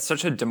production. That's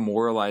such a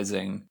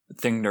demoralizing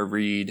thing to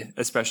read,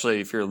 especially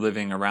if you're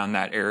living around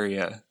that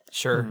area.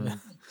 Sure.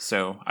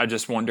 So I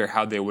just wonder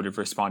how they would have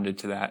responded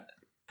to that.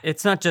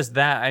 It's not just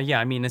that.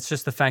 It's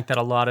just the fact that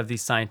a lot of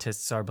these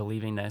scientists are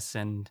believing this,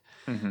 and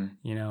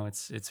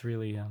it's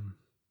really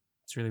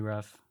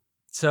rough.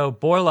 So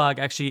Borlaug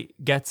actually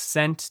gets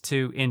sent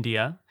to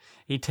India.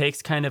 He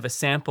takes kind of a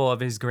sample of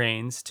his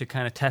grains to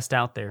kind of test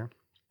out there.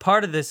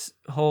 Part of this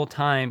whole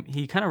time,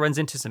 he kind of runs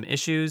into some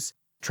issues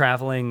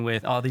traveling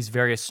with all these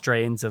various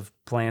strains of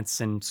plants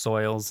and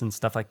soils and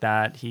stuff like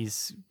that.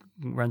 He's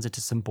runs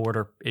into some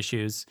border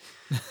issues.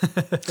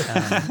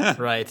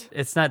 Right.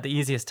 It's not the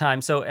easiest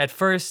time. So at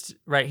first,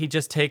 he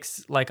just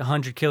takes like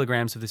 100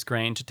 kilograms of this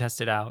grain to test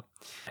it out.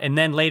 And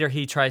then later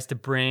he tries to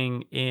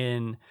bring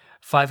in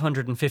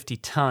 550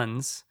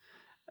 tons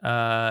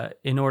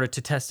in order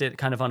to test it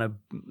kind of on a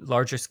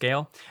larger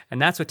scale.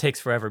 And that's what takes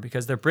forever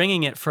because they're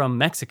bringing it from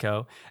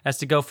Mexico. It has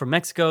to go from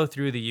Mexico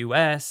through the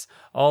U.S.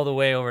 all the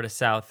way over to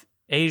South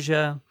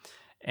Asia.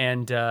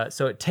 And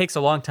so it takes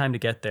a long time to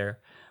get there.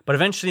 But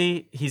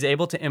eventually he's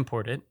able to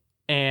import it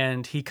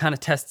and he kind of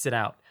tests it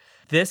out.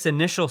 This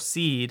initial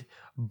seed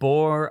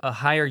bore a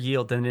higher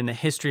yield than in the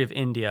history of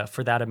India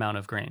for that amount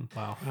of grain.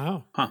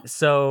 Wow.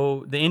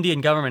 So the Indian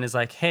government is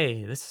like,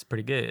 hey, this is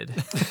pretty good.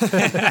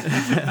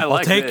 I'll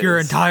take your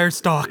entire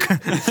stock.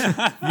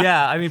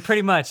 Yeah,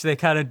 pretty much they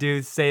kind of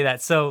do say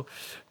that. So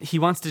he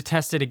wants to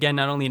test it again,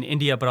 not only in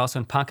India, but also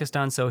in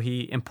Pakistan. So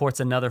he imports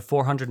another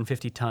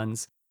 450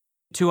 tons,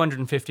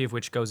 250 of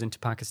which goes into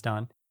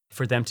Pakistan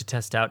for them to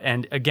test out.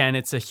 And again,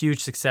 it's a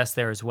huge success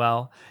there as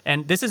well.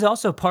 And this is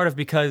also part of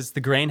because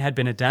the grain had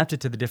been adapted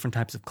to the different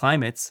types of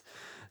climates.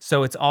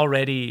 So it's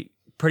already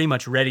pretty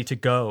much ready to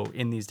go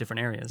in these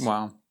different areas.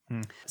 Wow.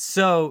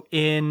 So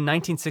in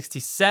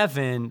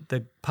 1967,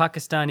 the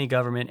Pakistani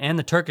government and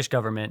the Turkish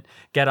government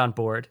get on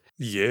board.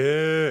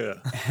 Yeah.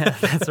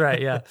 That's right,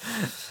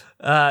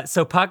 yeah.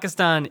 So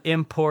Pakistan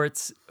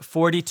imports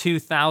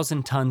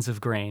 42,000 tons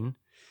of grain,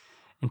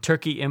 and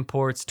Turkey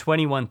imports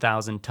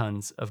 21,000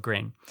 tons of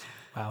grain.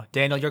 Wow.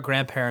 Daniel, your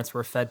grandparents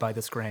were fed by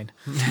this grain.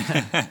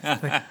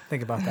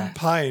 Think about that.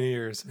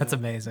 Pioneers. That's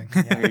amazing.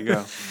 There you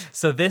go.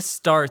 So this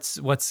starts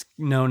what's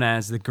known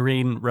as the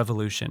Green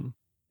Revolution.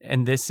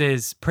 And this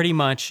is pretty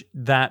much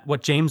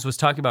what James was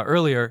talking about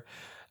earlier.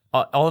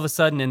 All of a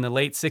sudden in the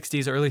late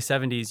 60s, early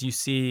 70s, you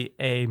see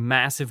a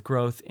massive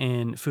growth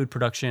in food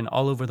production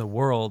all over the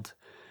world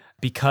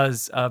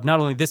because of not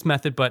only this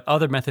method, but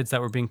other methods that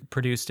were being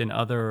produced in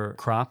other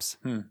crops.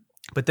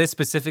 But this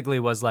specifically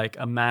was like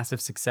a massive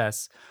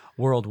success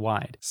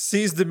worldwide.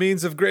 Seize the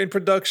means of grain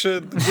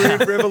production, the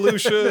Green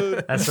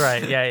Revolution. That's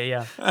right.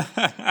 Yeah.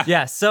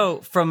 Yeah, so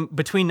from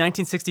between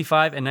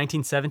 1965 and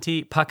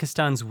 1970,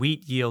 Pakistan's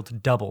wheat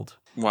yield doubled.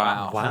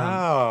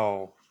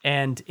 Wow.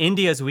 And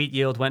India's wheat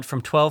yield went from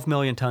 12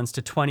 million tons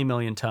to 20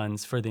 million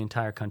tons for the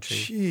entire country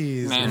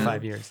Jeez. in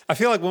 5 years. I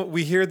feel like when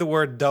we hear the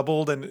word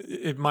doubled, and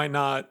it might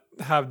not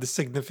have the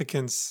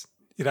significance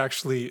it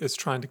actually is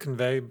trying to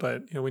convey,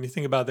 but when you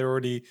think about it, they're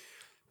already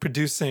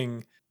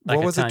producing, Like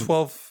what a was it, ton.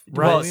 12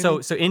 Well,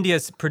 million? so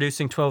India's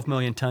producing 12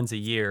 million tons a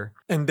year.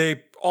 And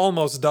they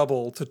almost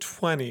double to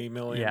 20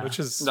 million, Yeah. which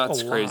is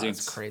That's a crazy. lot.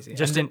 It's crazy.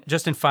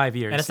 Just in 5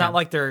 years. And it's not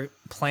like they're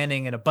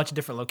planting in a bunch of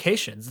different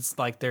locations. It's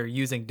like they're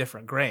using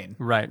different grain.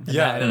 Right. And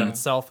Yeah. that in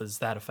itself is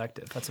that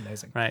effective. That's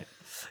amazing. Right.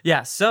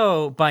 Yeah.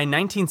 So by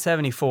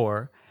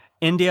 1974,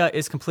 India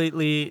is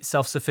completely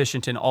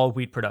self-sufficient in all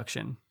wheat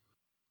production.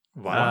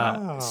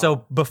 Wow.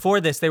 So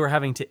before this, they were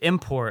having to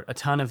import a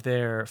ton of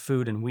their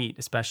food and wheat,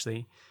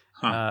 especially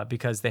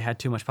because they had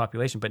too much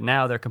population. But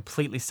now they're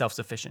completely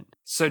self-sufficient.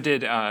 So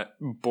did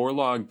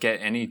Borlaug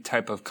get any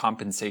type of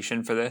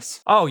compensation for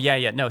this? Oh,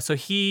 yeah. No, so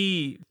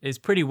he is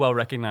pretty well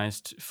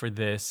recognized for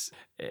this.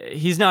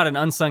 He's not an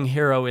unsung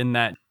hero in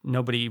that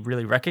nobody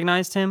really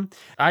recognized him.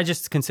 I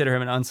just consider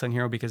him an unsung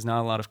hero because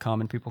not a lot of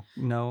common people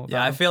know about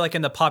Yeah, I him. feel like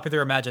in the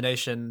popular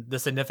imagination, the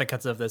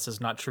significance of this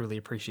is not truly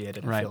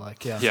appreciated. I Right. feel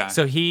like, yeah. Yeah.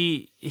 So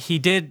he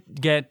did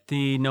get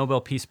the Nobel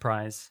Peace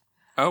Prize.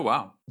 Oh,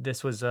 wow.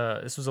 This was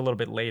a little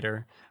bit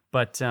later,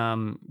 but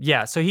so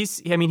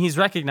he's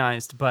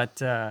recognized,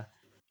 but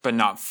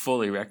not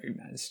fully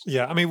recognized.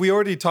 Yeah, I mean, we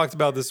already talked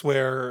about this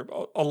where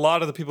a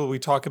lot of the people we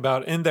talk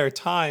about in their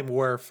time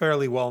were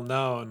fairly well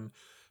known,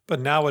 but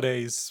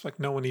nowadays, like,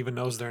 no one even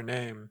knows their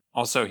name.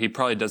 Also, he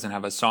probably doesn't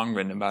have a song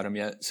written about him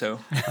yet, so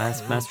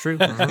that's true.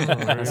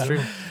 That's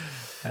true.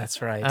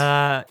 That's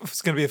right.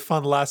 It's going to be a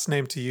fun last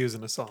name to use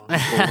in a song.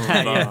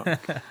 Yeah.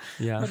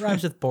 What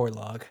rhymes with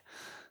Borlaug?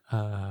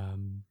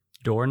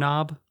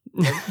 Doorknob.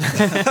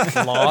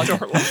 Log?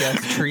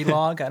 Tree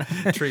log? I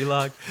don't know. Tree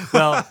log.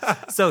 Well,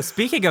 so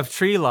speaking of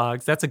tree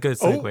logs, that's a good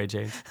segue,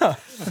 James.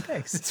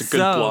 Thanks. it's a good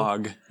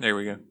blog. There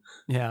we go.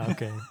 Yeah,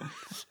 okay.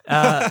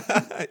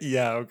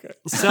 Yeah, okay.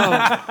 So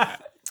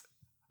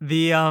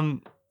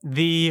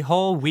the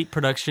whole wheat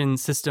production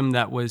system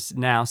that was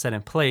now set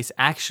in place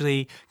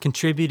actually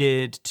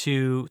contributed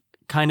to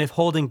kind of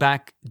holding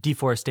back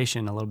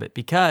deforestation a little bit,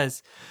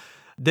 because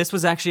this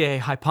was actually a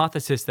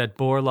hypothesis that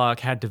Borlaug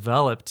had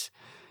developed.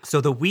 So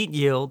the wheat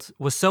yield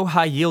was so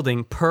high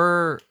yielding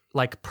per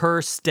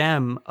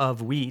stem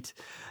of wheat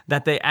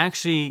that they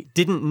actually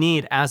didn't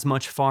need as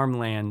much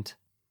farmland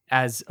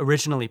as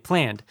originally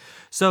planned.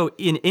 So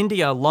in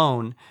India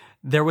alone,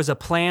 there was a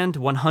planned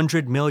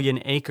 100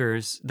 million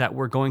acres that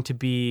were going to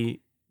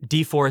be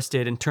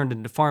deforested and turned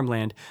into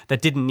farmland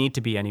that didn't need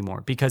to be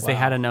anymore because they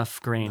had enough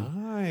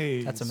grain.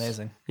 Nice. That's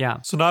amazing. Yeah.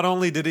 So not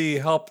only did he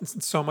help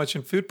so much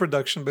in food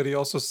production, but he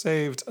also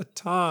saved a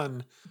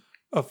ton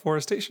of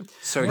forestation.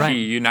 So Right.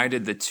 he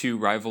united the two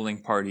rivaling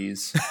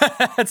parties.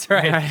 That's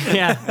right.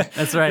 Yeah,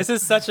 that's right. This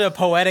is such a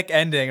poetic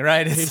ending,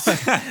 right? It's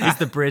He's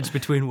the bridge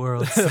between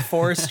worlds. the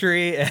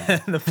forestry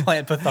and the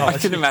plant I pathology.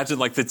 can imagine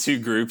like the two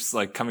groups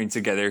like coming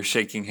together,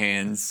 shaking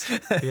hands,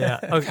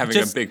 Yeah. Okay, having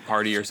a big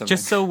party or something.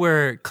 Just so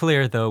we're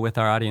clear, though, with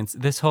our audience,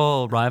 this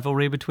whole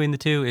rivalry between the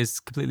two is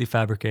completely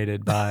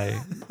fabricated by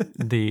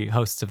the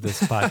hosts of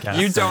this podcast.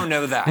 you So, don't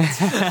know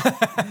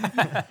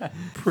that.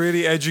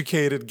 Pretty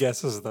educated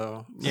guesses,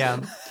 though. yeah.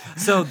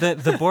 So the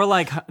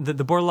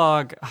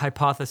Borlaug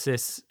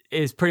hypothesis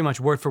is pretty much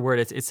word for word.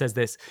 It says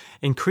this: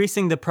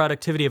 increasing the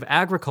productivity of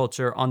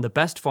agriculture on the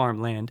best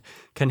farmland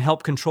can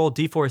help control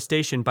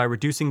deforestation by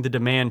reducing the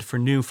demand for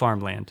new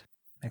farmland.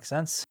 Makes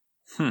sense.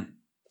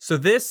 So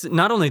this,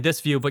 not only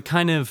this view, but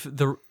kind of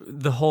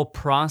the whole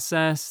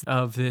process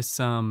of this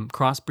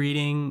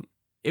crossbreeding,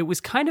 it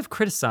was kind of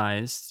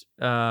criticized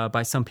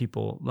by some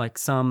people, like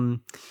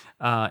some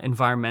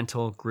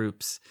environmental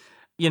groups.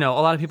 You know,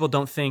 a lot of people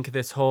don't think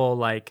this whole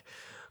like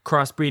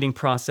crossbreeding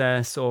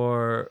process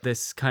or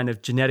this kind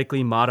of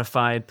genetically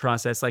modified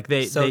process, like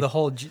they The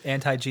whole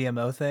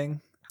anti-GMO thing.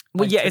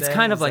 well, like yeah, it's today,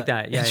 kind of is like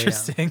that. Yeah,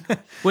 interesting. Yeah.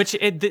 Which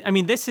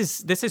this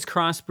is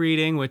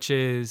crossbreeding, which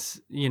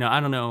is, you know, I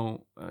don't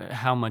know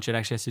how much it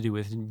actually has to do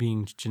with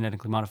being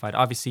genetically modified.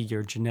 Obviously,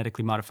 you're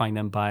genetically modifying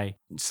them by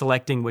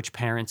selecting which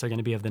parents are going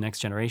to be of the next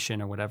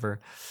generation or whatever.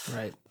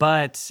 Right.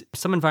 But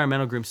some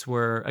environmental groups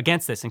were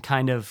against this and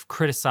kind of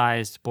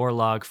criticized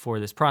Borlaug for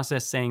this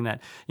process, saying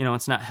that, you know,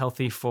 it's not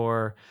healthy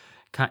for.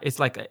 It's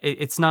like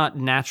it's not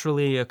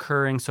naturally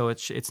occurring, so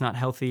it's not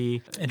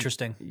healthy.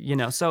 Interesting. You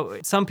know, so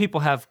some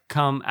people have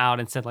come out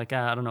and said like,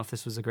 I don't know if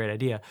this was a great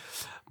idea,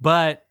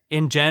 but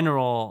in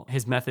general,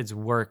 his methods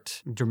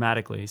worked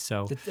dramatically.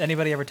 So Did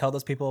anybody ever tell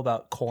those people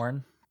about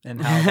corn and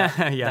how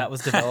that, Yeah. that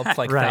was developed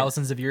like Right.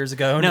 thousands of years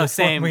ago? into no, the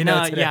form same. we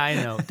know No, today? yeah, I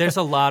know. There's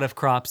a lot of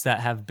crops that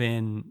have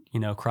been,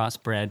 you know,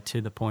 crossbred to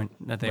the point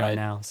that they are Right.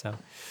 now. So,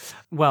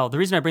 well, the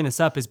reason I bring this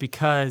up is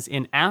because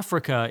in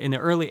Africa, in the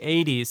early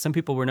 80s, some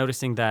people were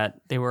noticing that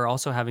they were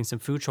also having some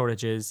food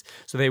shortages.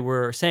 So they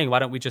were saying, why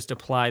don't we just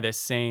apply this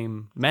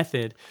same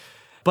method?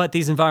 But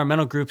these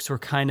environmental groups were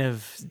kind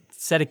of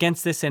set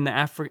against this in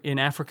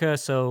Africa.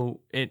 So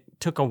it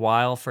took a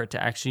while for it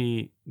to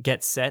actually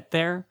get set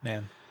there.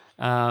 Man.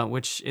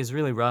 Which is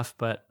really rough.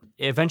 But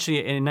eventually,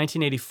 in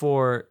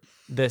 1984,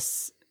 the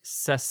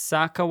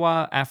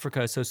Sasakawa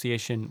Africa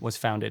Association was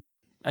founded.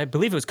 I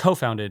believe it was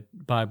co-founded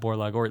by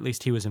Borlaug, or at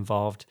least he was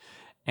involved.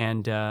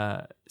 And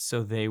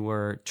so they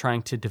were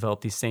trying to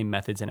develop these same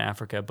methods in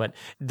Africa. But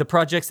the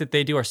projects that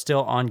they do are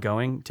still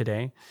ongoing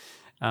today.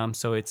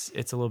 So it's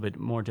a little bit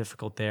more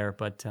difficult there.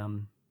 But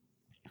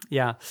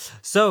yeah.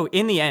 So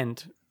in the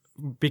end,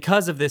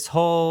 because of this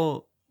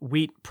whole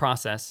wheat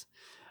process,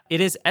 it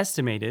is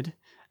estimated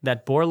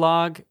that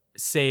Borlaug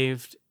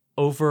saved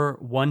over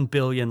 1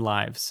 billion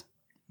lives.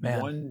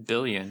 Man. 1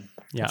 billion.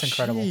 Yeah. That's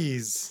incredible.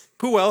 Jeez.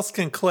 Who else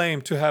can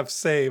claim to have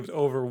saved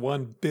over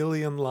 1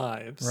 billion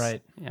lives?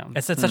 Right. Yeah.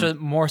 It's in such a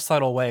more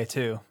subtle way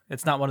too.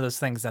 It's not one of those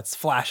things that's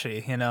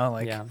flashy, like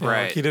Yeah. You know,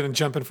 Right. he didn't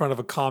jump in front of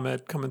a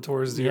comet coming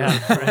towards the Yeah.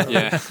 Earth. Right?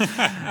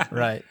 Yeah.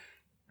 right.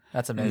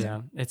 That's amazing.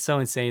 Yeah, it's so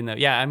insane though.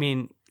 Yeah, I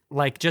mean,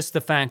 like just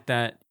the fact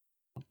that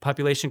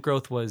population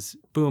growth was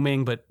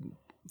booming, but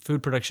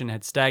food production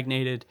had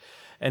stagnated,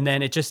 and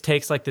then it just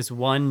takes like this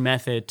one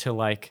method to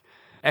like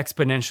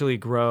exponentially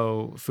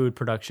grow food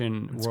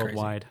production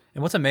worldwide.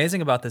 And what's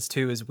amazing about this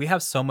too is we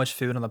have so much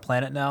food on the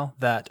planet now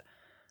that,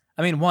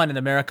 I mean, one, in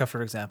America,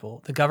 for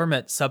example, the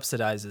government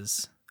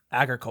subsidizes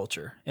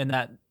agriculture in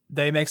that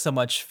they make so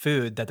much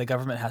food that the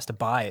government has to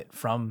buy it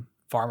from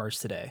farmers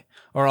today.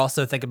 Or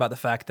also think about the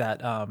fact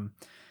that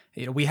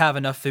we have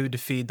enough food to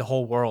feed the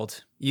whole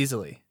world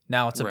easily.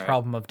 Now it's a Right.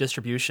 problem of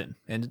distribution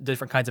and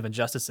different kinds of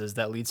injustices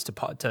that leads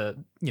to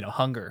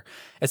hunger.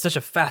 It's such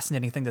a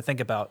fascinating thing to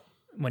think about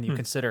when you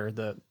consider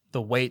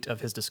the weight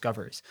of his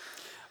discoveries.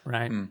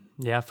 Right.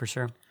 Yeah, for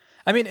sure.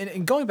 I mean,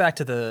 and going back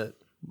to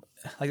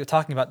like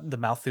talking about the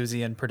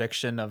Malthusian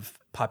prediction of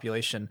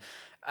population,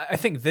 I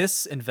think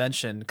this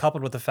invention,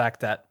 coupled with the fact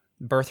that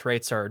birth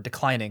rates are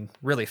declining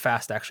really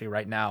fast actually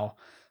right now,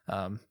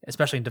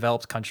 especially in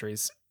developed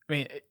countries. I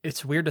mean,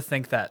 it's weird to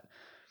think that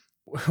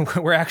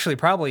we're actually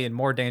probably in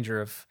more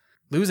danger of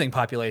losing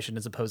population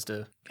as opposed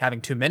to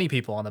having too many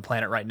people on the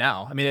planet right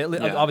now. I mean,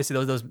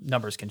 obviously those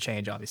numbers can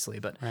change, obviously,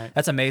 but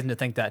that's amazing to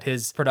think that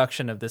his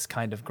production of this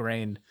kind of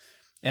grain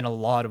in a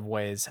lot of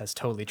ways has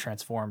totally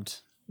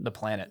transformed the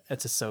planet.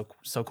 It's just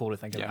so cool to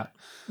think about.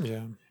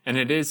 Yeah. And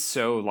it is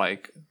so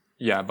like,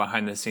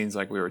 behind the scenes,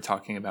 like we were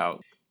talking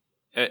about.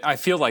 I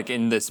feel like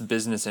in this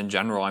business in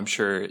general, I'm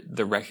sure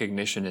the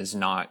recognition is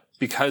not,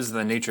 because of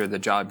the nature of the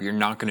job, you're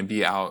not going to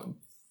be out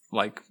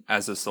like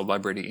as a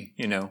celebrity,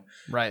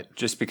 Right.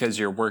 Just because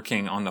you're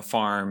working on the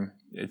farm,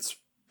 it's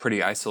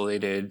pretty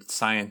isolated.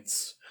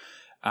 Science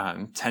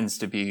tends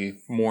to be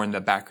more in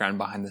the background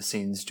behind the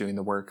scenes doing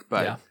the work,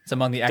 but it's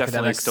among the definitely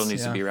academics. still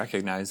needs to be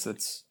recognized.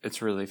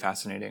 It's really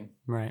fascinating.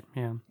 Right.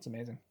 Yeah. It's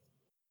amazing.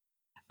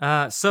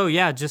 So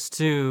yeah, just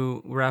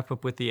to wrap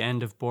up with the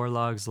end of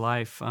Borlaug's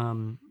life.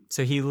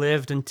 So he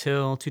lived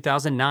until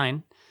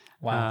 2009.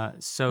 Wow.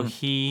 So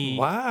he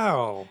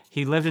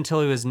lived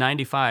until he was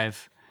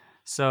 95.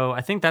 So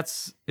I think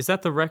is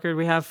that the record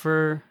we have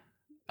for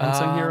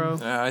Unsung Hero?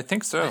 I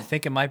think so. I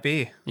think it might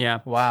be. Yeah.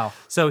 Wow.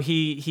 So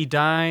he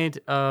died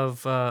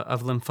of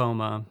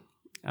lymphoma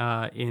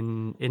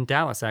in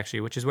Dallas,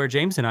 actually, which is where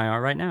James and I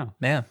are right now.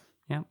 Man,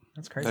 Yeah.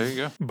 that's crazy. There you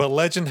go. But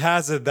legend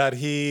has it that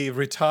he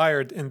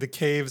retired in the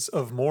caves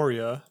of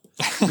Moria.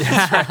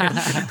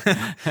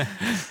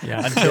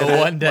 Yeah. Until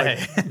one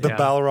day. The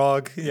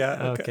Balrog.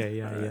 Yeah. Okay.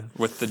 Yeah.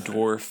 With the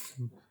dwarf.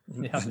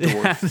 Yeah.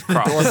 Dwarf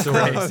cross.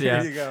 Dwarf race, There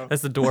yeah. you go.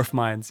 That's the dwarf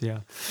mines, yeah.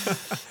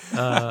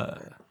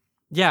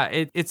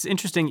 It's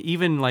interesting,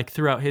 even like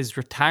throughout his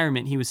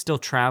retirement, he was still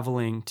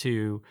traveling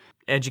to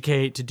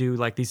educate, to do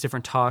like these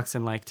different talks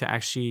and like to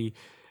actually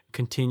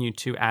continue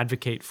to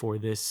advocate for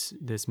this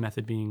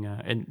method being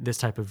and this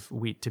type of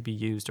wheat to be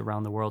used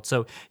around the world.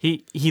 So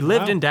he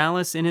lived in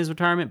Dallas in his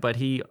retirement, but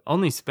he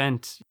only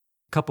spent a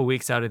couple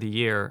weeks out of the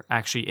year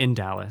actually in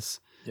Dallas.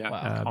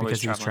 Yeah.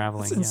 Because he was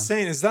traveling. It's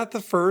insane. Is that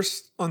the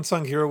first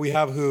unsung hero we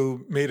have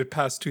who made it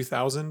past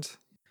 2000?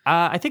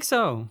 I think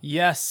so.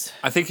 Yes.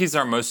 I think he's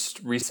our most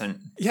recent.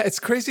 Yeah, it's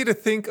crazy to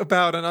think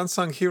about an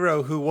unsung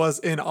hero who was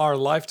in our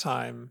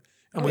lifetime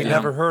and we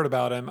never heard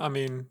about him. I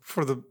mean,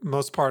 for the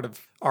most part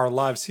of our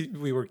lives,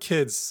 we were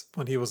kids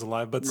when he was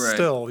alive, but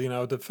still,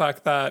 the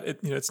fact that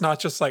it's not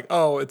just like,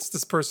 oh, it's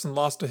this person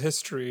lost to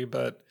history,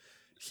 but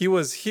he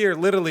was here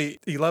literally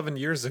 11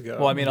 years ago.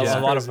 Well, I mean, a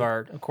lot of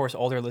our, of course,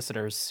 older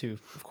listeners who,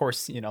 of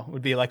course,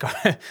 would be like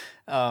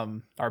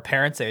our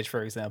parents' age,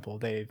 for example.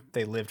 They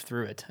lived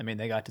through it. I mean,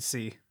 they got to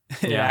see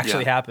it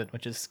actually happen,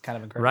 which is kind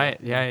of incredible. Right.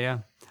 Yeah.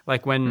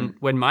 Like when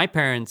my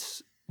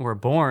parents were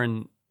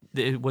born,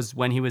 it was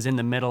when he was in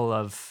the middle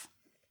of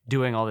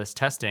doing all this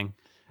testing.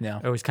 Yeah.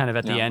 It was kind of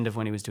at the end of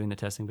when he was doing the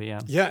testing, but yeah.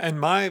 Yeah, and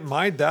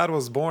my dad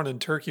was born in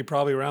Turkey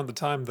probably around the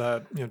time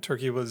that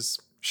Turkey was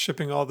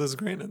shipping all this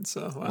grain in.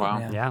 So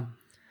Wow. Yeah.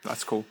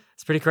 That's cool.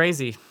 It's pretty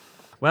crazy.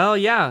 Well,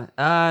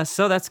 yeah.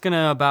 So that's going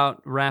to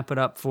about wrap it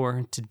up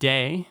for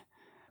today.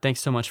 Thanks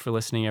so much for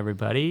listening,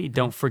 everybody.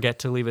 Don't forget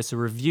to leave us a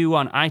review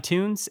on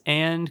iTunes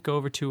and go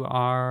over to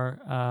our,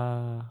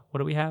 what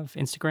do we have?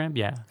 Instagram?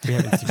 Yeah, we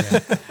have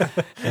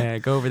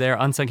Instagram. Go over there,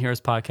 Unsung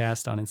Heroes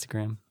Podcast on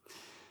Instagram.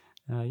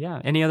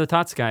 Any other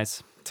thoughts,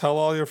 guys? Tell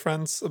all your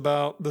friends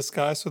about this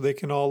guy so they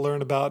can all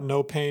learn about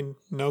no pain,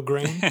 no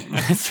grain.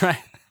 That's right.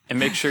 And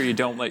make sure you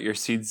don't let your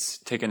seeds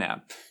take a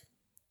nap.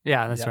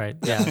 Yeah, that's right.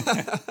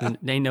 Yeah.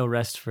 Ain't no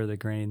rest for the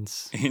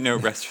grains. No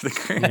rest for the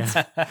grains.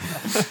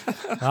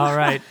 Yeah. All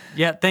right.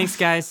 Yeah, thanks,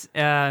 guys.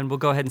 And we'll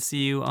go ahead and see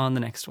you on the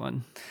next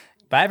one.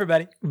 Bye,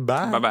 everybody.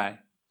 Bye. Bye-bye.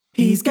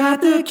 He's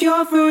got the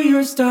cure for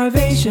your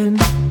starvation.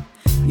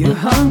 You're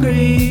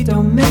hungry,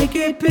 don't make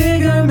it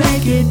bigger,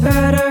 make it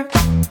better.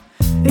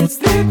 It's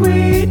thick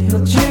weed,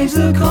 he'll change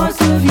the course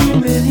of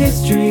human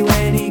history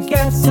when he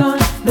gets on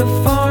the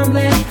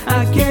farmland,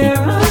 I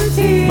guarantee.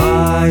 guarantee.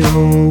 My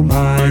oh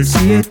my,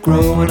 see it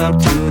growing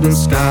up to the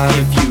sky.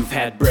 If you've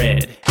had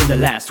bread in the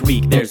last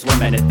week, there's one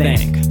man to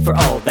thank for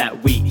all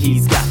that wheat.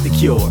 He's got the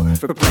cure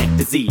for plant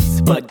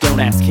disease, but don't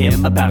ask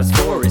him about his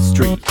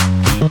forestry,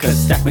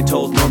 cause Stackman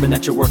told Norman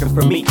that you're working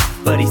for me,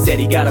 but he said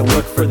he gotta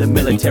work for the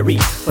military.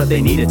 But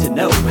they needed to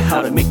know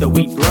how to make the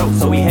wheat grow,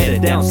 so he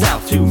headed down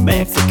south to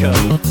Mexico.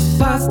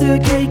 Pasta,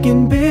 cake,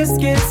 and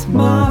biscuits,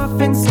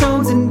 muffins,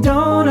 scones, and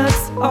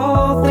donuts,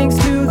 all thanks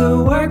to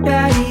the work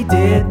that he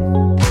did.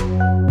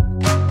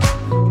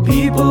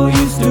 People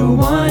used to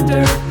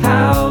wonder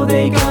how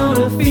they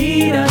gonna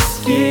feed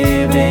us,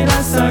 giving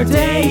us our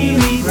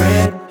daily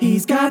bread.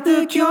 He's got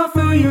the cure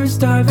for your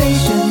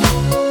starvation.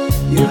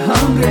 You're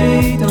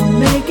hungry, don't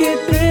make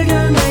it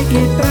bigger, make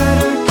it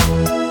better.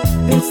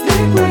 It's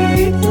thick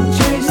weight, he'll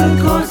change the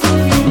course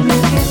of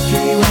human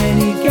history when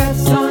he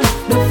gets on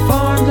the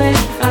farmland,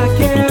 I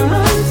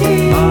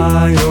guarantee.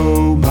 My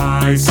oh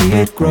my, see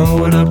it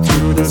growing up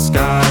to the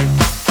sky.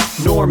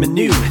 Norman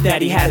knew that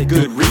he had a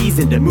good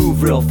reason to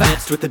move real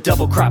fast with the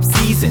double crop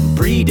season,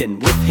 breeding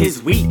with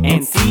his wheat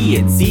and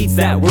seeing seeds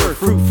that were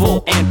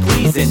fruitful and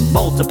pleasing,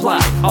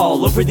 multiplied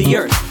all over the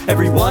earth.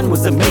 Everyone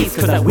was amazed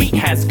cause that wheat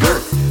has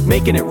girth,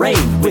 making it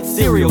rain with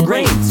cereal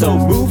grain. So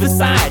move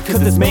aside cause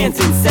this man's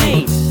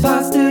insane.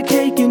 Pasta,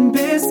 cake, and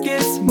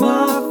biscuits,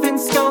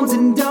 muffins, scones,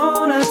 and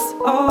donuts,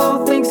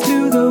 all thanks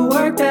to the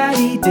work that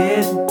he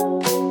did.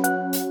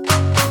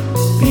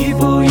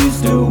 People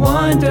used to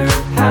wonder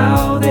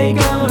how they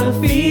gonna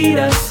feed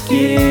us,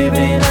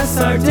 giving us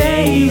our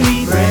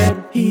daily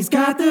bread. He's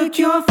got the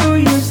cure for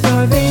your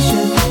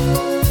starvation.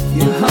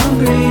 You're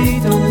hungry,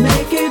 don't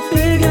make it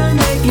bigger,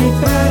 make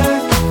it better.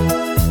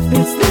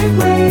 It's thick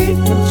weight,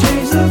 he'll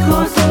change the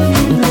course of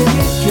human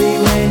history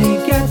when he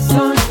gets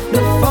on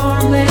the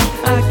farmland,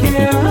 I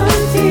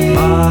guarantee.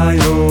 My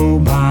oh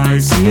my,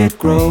 see it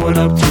growing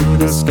up to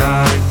the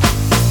sky.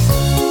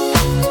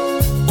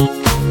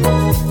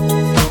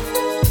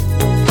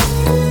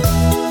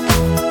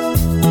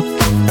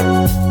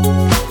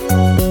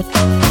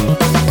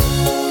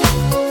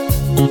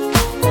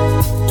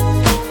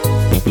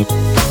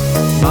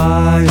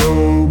 My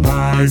oh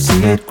my,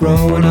 see it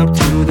growing